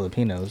sung by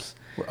Filipinos.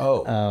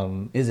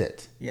 Oh, is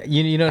it? Yeah,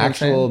 you know what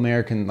actual I'm saying?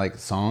 American like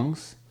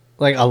songs?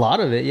 Like a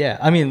lot of it, yeah.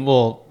 I mean,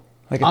 well.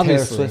 Like a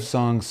Taylor Swift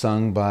song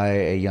sung by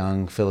a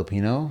young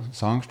Filipino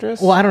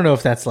songstress? Well, I don't know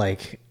if that's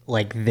like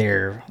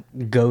their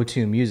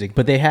go-to music,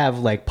 but they have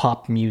like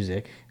pop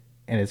music,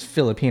 and it's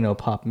Filipino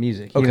pop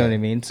music. You know what I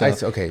mean? So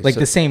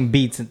the same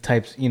beats and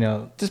types,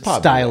 just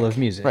pop style of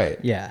music. Right.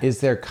 Yeah.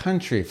 Is there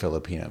country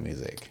Filipino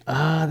music?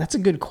 That's a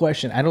good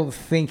question. I don't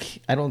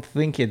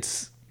think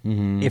it's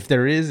if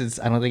there is,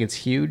 I don't think it's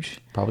huge.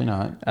 Probably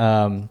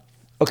not.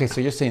 Okay,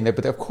 so you're saying that,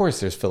 but of course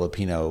there's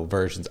Filipino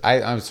versions.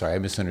 I'm sorry, I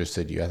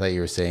misunderstood you. I thought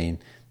you were saying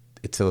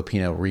it's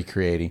Filipino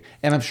recreating.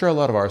 And I'm sure a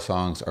lot of our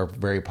songs are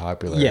very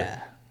popular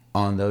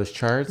on those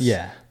charts.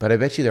 Yeah. But I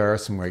bet you there are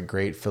some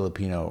great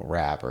Filipino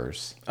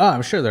rappers. Oh,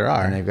 I'm sure there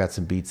are. And they've got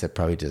some beats that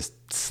probably just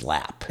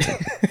slap.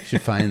 You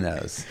should find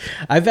those.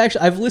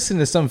 I've listened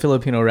to some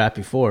Filipino rap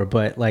before,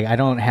 but like I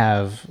don't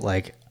have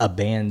like a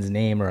band's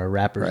name or a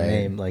rapper's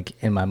name like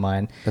in my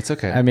mind. That's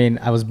okay. I mean,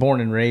 I was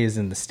born and raised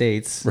in the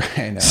States. Right,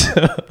 I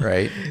know.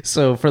 Right.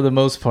 So for the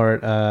most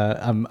part,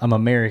 I'm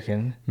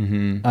American.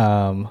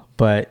 Mm-hmm.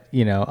 But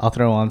I'll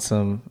throw on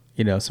some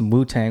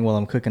Wu-Tang while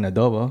I'm cooking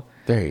adobo.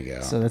 There you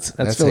go. So that's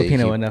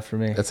Filipino enough for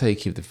me. That's how you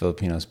keep the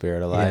Filipino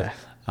spirit alive.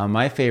 Yeah.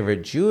 My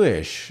favorite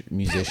Jewish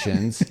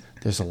musicians,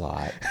 there's a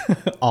lot.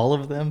 All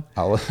of them?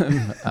 All of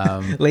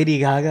them. Lady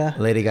Gaga.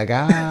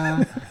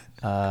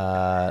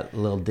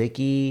 Lil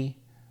Dicky.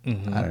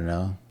 Mm-hmm. I don't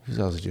know. Who's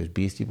also Jewish?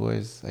 Beastie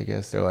Boys, I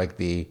guess. They're like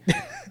the,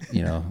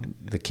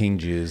 the king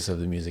Jews of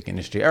the music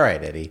industry. All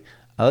right, Eddie.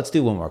 Let's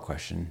do one more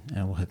question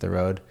and we'll hit the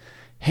road.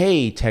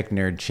 Hey, Tech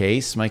Nerd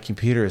Chase. My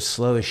computer is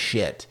slow as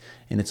shit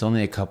and it's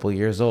only a couple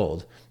years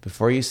old.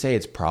 Before you say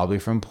it's probably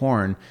from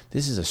porn,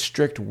 this is a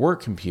strict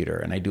work computer,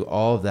 and I do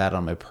all of that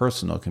on my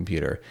personal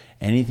computer.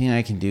 Anything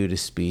I can do to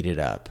speed it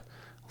up.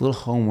 A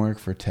little homework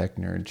for Tech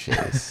Nerd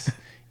Chase.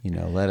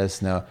 Let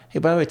us know. Hey,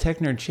 by the way, Tech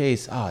Nerd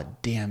Chase,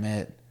 damn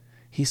it.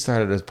 He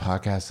started a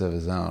podcast of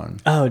his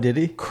own. Oh, did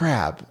he?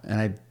 Crap.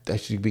 And I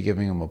should be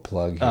giving him a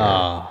plug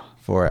here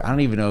for it. I don't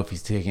even know if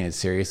he's taking it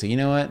seriously. You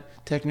know what?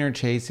 Tech Nerd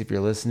Chase, if you're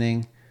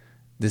listening,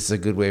 this is a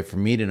good way for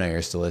me to know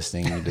you're still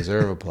listening and you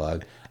deserve a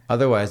plug.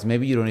 Otherwise,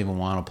 maybe you don't even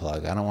want a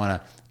plug. I don't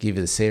want to give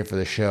you the save for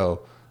the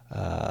show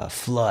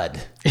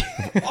flood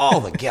of all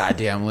the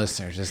goddamn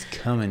listeners just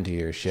coming to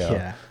your show.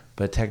 Yeah.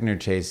 But Tech Nerd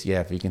Chase,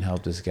 if you can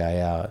help this guy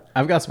out.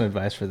 I've got some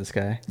advice for this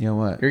guy. You know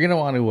what? You're going to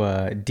want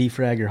to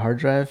defrag your hard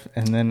drive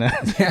and then...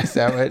 Yes,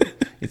 that would.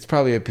 It's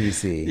probably a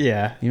PC.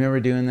 Yeah. You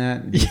remember doing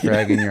that?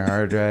 Defragging your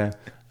hard drive?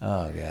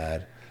 Oh,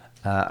 God.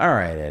 All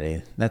right,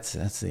 Eddie. That's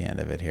the end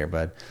of it here,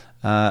 bud.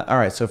 All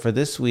right, so for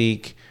this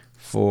week,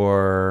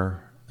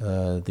 for...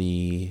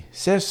 the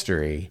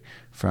Sistery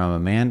from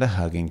Amanda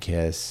Hug and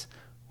Kiss.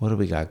 What do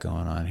we got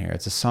going on here?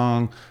 It's a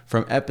song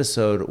from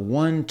episode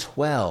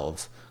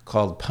 112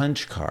 called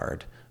Punch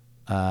Card.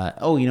 You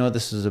know what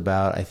this is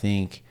about? I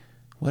think,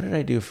 what did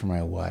I do for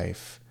my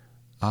wife?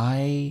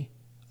 I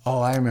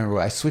remember.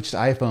 I switched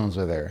iPhones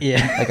with her.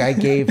 Yeah. Like I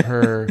gave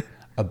her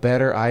a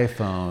better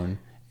iPhone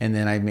and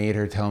then I made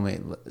her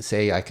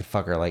say I could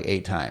fuck her like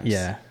 8 times.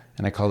 Yeah.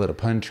 And I called it a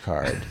punch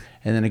card.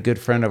 And then a good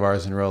friend of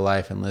ours in real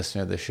life and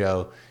listener of the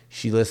show,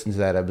 she listened to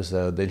that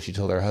episode. Then she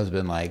told her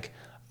husband, like,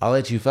 I'll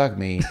let you fuck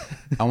me.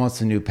 I want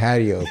some new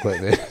patio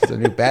equipment, some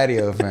new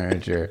patio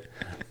furniture.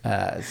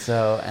 And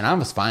I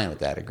was fine with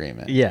that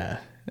agreement. Yeah.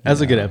 That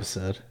was a good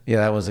episode. Yeah,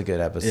 that was a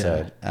good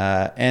episode.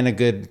 Yeah.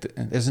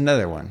 There's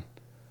another one.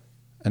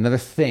 Another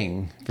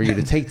thing for you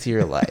to take to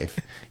your life.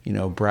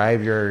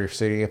 Bribe your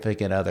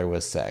significant other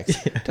with sex.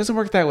 Yeah. It doesn't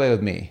work that way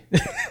with me.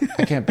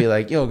 I can't be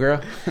like, yo,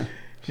 girl.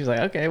 She's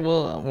like, okay,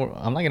 well,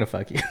 I'm not going to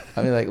fuck you.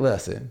 I'll be like,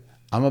 listen,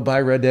 I'm going to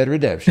buy Red Dead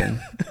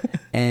Redemption,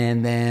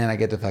 and then I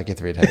get to fuck you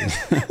 3 times.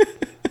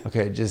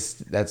 Okay,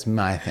 that's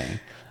my thing.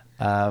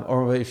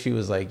 Or if she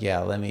was like,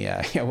 yeah, let me,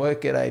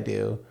 what could I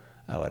do?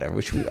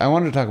 whatever. I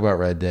wanted to talk about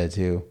Red Dead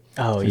too.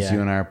 Oh, since you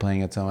and I are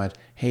playing it so much.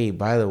 Hey,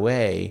 by the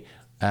way,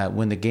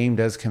 when the game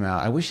does come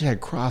out, I wish it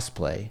had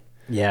crossplay.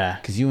 Yeah.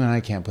 Because you and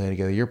I can't play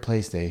together. You're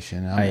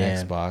PlayStation, I'm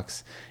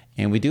Xbox.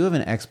 And we do have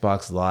an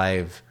Xbox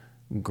Live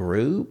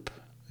group,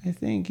 I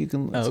think. It's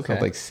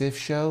called like Sif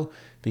Show.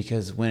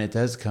 Because when it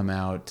does come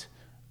out,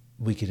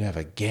 we could have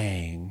a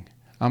gang.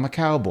 I'm a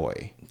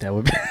cowboy. That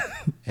would be,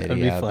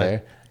 Eddie out fun.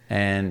 There.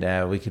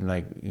 And we can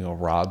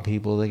rob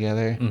people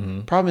together.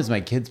 Mm-hmm. Problem is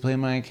my kids play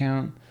my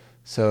account.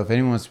 So if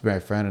anyone wants to be my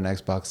friend on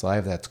Xbox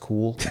Live, that's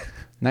cool.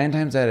 9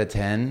 times out of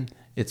 10,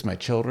 it's my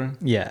children.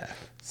 Yeah.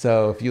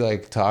 So if you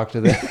talk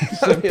to them,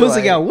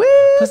 pussy got wet.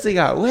 Pussy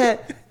got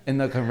wet, and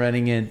they'll come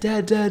running in.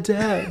 Dad,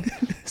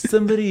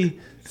 somebody's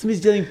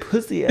yelling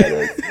pussy at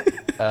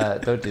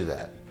us. Don't do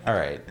that. All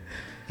right,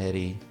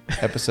 Eddie.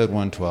 Episode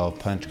 112,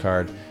 Punch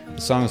Card.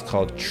 The song is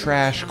called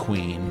 "Trash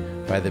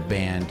Queen" by the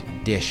band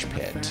Dish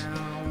Pit,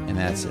 and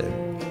that's it.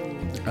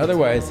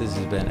 Otherwise, this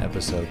has been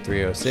episode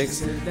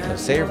 306 of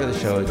Save for the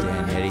Show with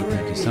Dan and Eddie.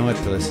 Thank you so much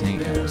for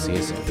listening, and we'll see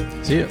you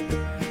soon. See you.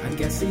 I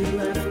guess he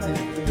left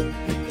it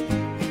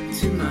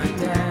to my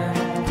dad.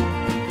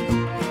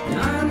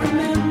 I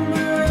remember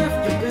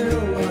after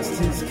Bill lost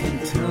his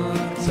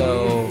Kentucky.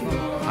 So,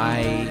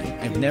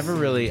 I've never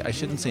really, I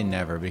shouldn't say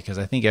never, because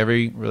I think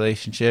every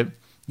relationship,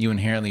 you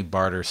inherently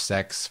barter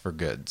sex for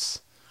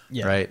goods.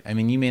 Yeah. Right? I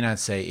mean, you may not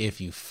say,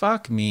 if you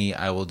fuck me,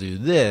 I will do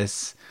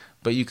this.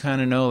 But you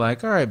kind of know,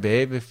 like, all right,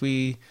 babe, if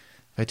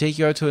I take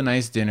you out to a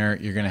nice dinner,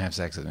 you're going to have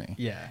sex with me.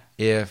 Yeah.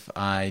 If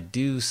I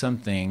do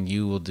something,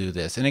 you will do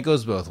this. And it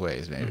goes both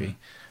ways, maybe. Mm-hmm.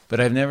 But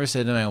I've never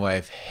said to my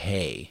wife,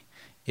 hey,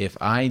 if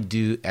I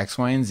do X,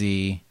 Y, and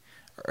Z,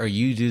 or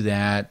you do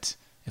that,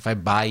 if I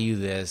buy you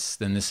this,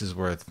 then this is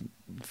worth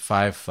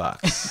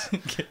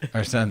 $5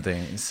 or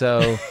something.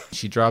 So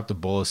she dropped a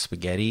bowl of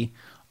spaghetti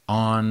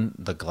on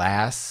the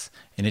glass,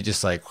 and it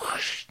just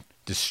whoosh,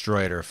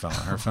 destroyed her phone.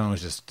 Her phone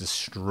was just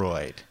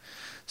destroyed.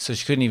 So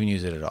she couldn't even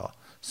use it at all.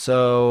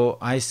 So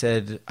I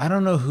said, I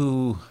don't know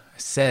who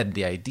said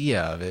the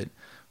idea of it,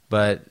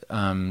 but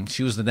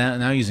she was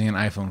now using an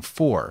iPhone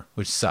 4,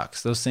 which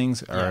sucks. Those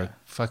things are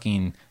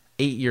fucking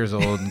 8 years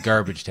old in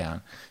garbage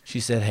town. She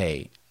said,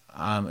 hey,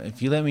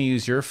 if you let me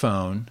use your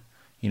phone,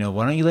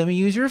 why don't you let me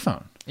use your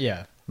phone?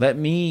 Yeah. Let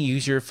me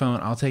use your phone.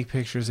 I'll take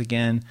pictures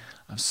again.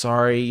 I'm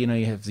sorry, you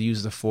have to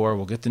use the 4.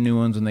 We'll get the new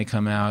ones when they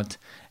come out.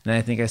 And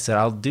I think I said,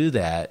 I'll do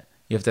that.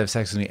 You have to have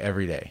sex with me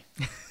every day.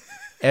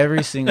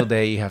 Every single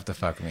day you have to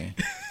fuck me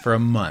for a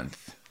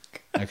month.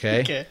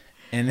 Okay?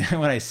 And then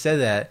when I said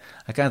that,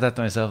 I kind of thought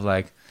to myself,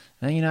 I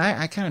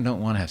kind of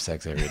don't want to have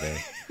sex every day.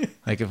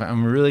 If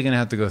I'm really going to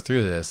have to go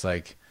through this,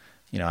 I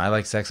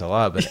like sex a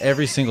lot, but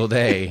every single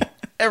day,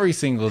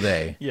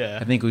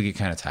 I think we get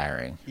kind of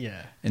tiring.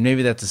 Yeah. And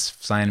maybe that's a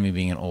sign of me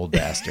being an old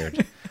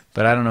bastard.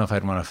 But I don't know if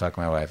I'd want to fuck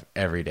my wife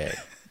every day.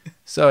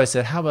 So I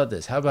said, how about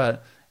this? How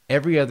about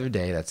every other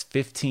day? That's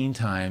 15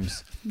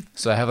 times.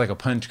 So I have a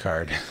punch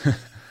card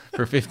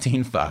for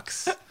 15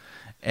 fucks.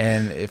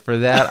 And for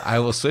that, I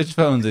will switch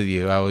phones with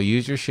you. I will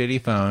use your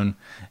shitty phone.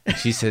 And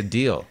she said,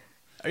 deal.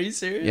 Are you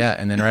serious? Yeah.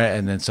 And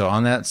then so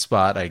on that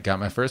spot, I got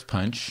my first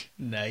punch.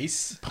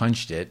 Nice.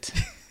 Punched it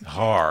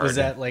hard. Was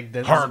that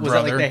hard, was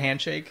that the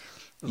handshake?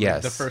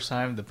 Yes. The first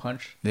time, the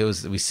punch?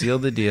 We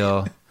sealed the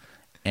deal.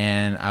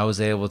 And I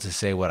was able to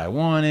say what I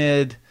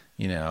wanted,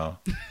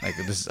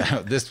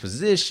 this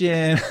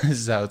position, this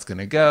is how it's going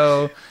to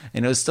go.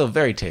 And it was still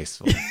very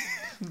tasteful,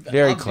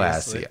 very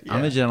classy. Yeah.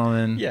 I'm a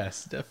gentleman.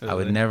 Yes, definitely. I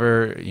would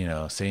never,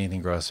 say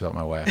anything gross about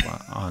my wife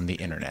on the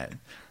internet.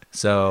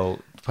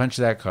 So punch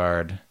that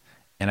card.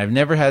 And I've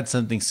never had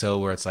something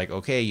where it's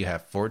okay, you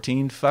have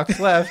 14 fucks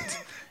left.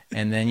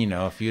 And then,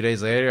 a few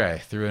days later, I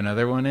threw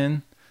another one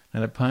in,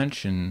 another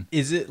punch. And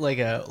is it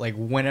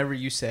whenever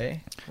you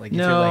say? If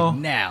no.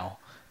 You're now.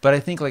 But I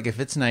think if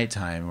it's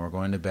nighttime and we're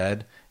going to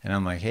bed and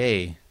I'm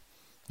hey,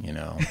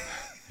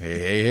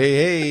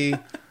 hey,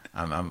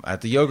 I'm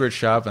at the yogurt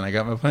shop and I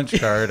got my punch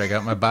card. I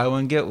got my buy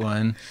one, get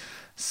one.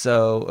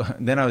 So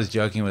then I was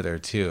joking with her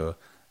too.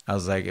 I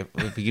was like,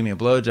 if you give me a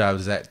blowjob,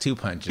 is that 2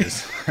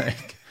 punches?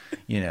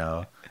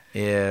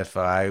 If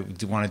I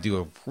want to do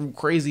a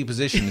crazy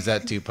position, is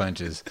that 2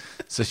 punches?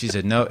 So she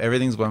said, no,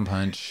 everything's 1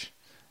 punch.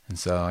 And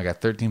so I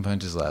got 13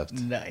 punches left.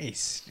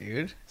 Nice,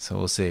 dude. So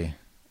we'll see.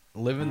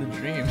 Living the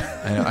dream.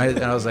 I know.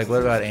 And I was like,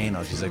 what about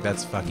anal? She's like,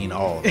 that's fucking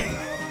all of them.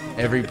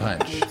 Every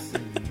punch.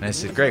 And I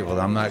said, great, well,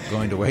 I'm not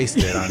going to waste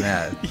it on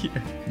that.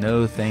 Yeah.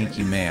 No, thank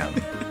you, ma'am.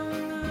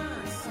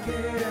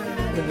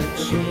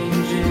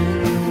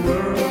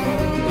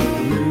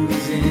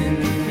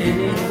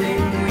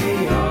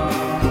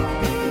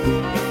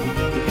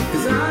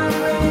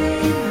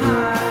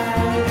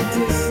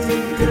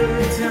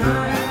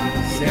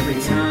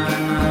 Every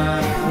time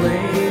I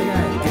play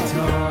that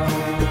guitar,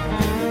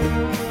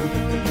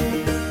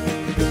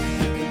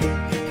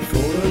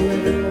 for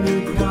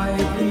 11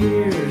 quiet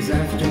years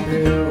after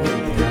Bill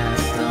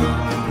passed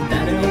on,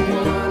 that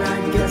L1 I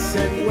guess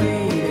had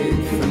waited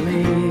for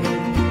me,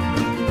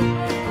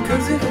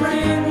 'cause it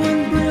rang when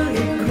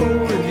brilliant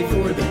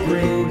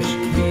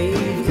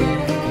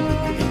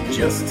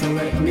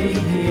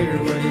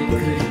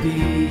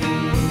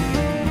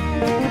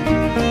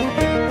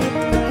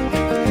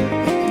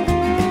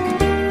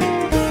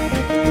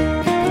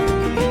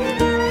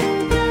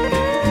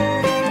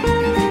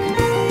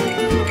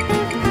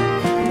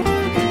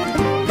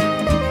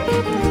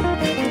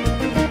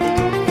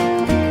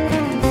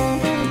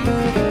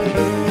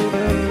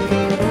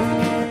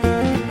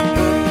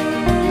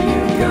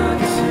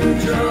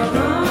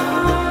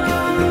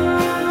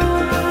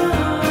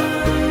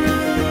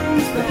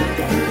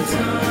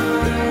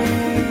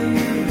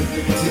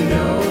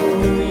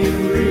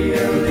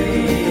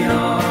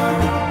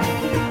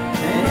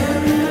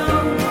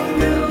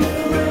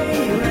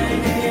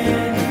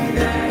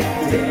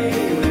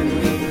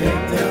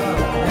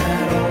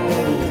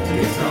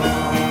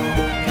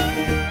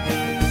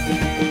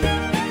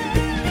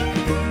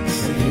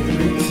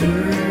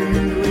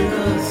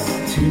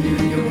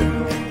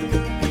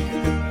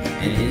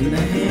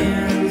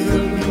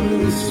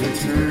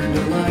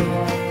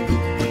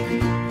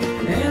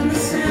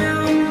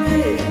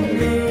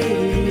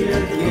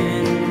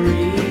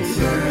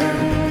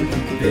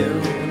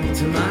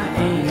to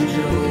my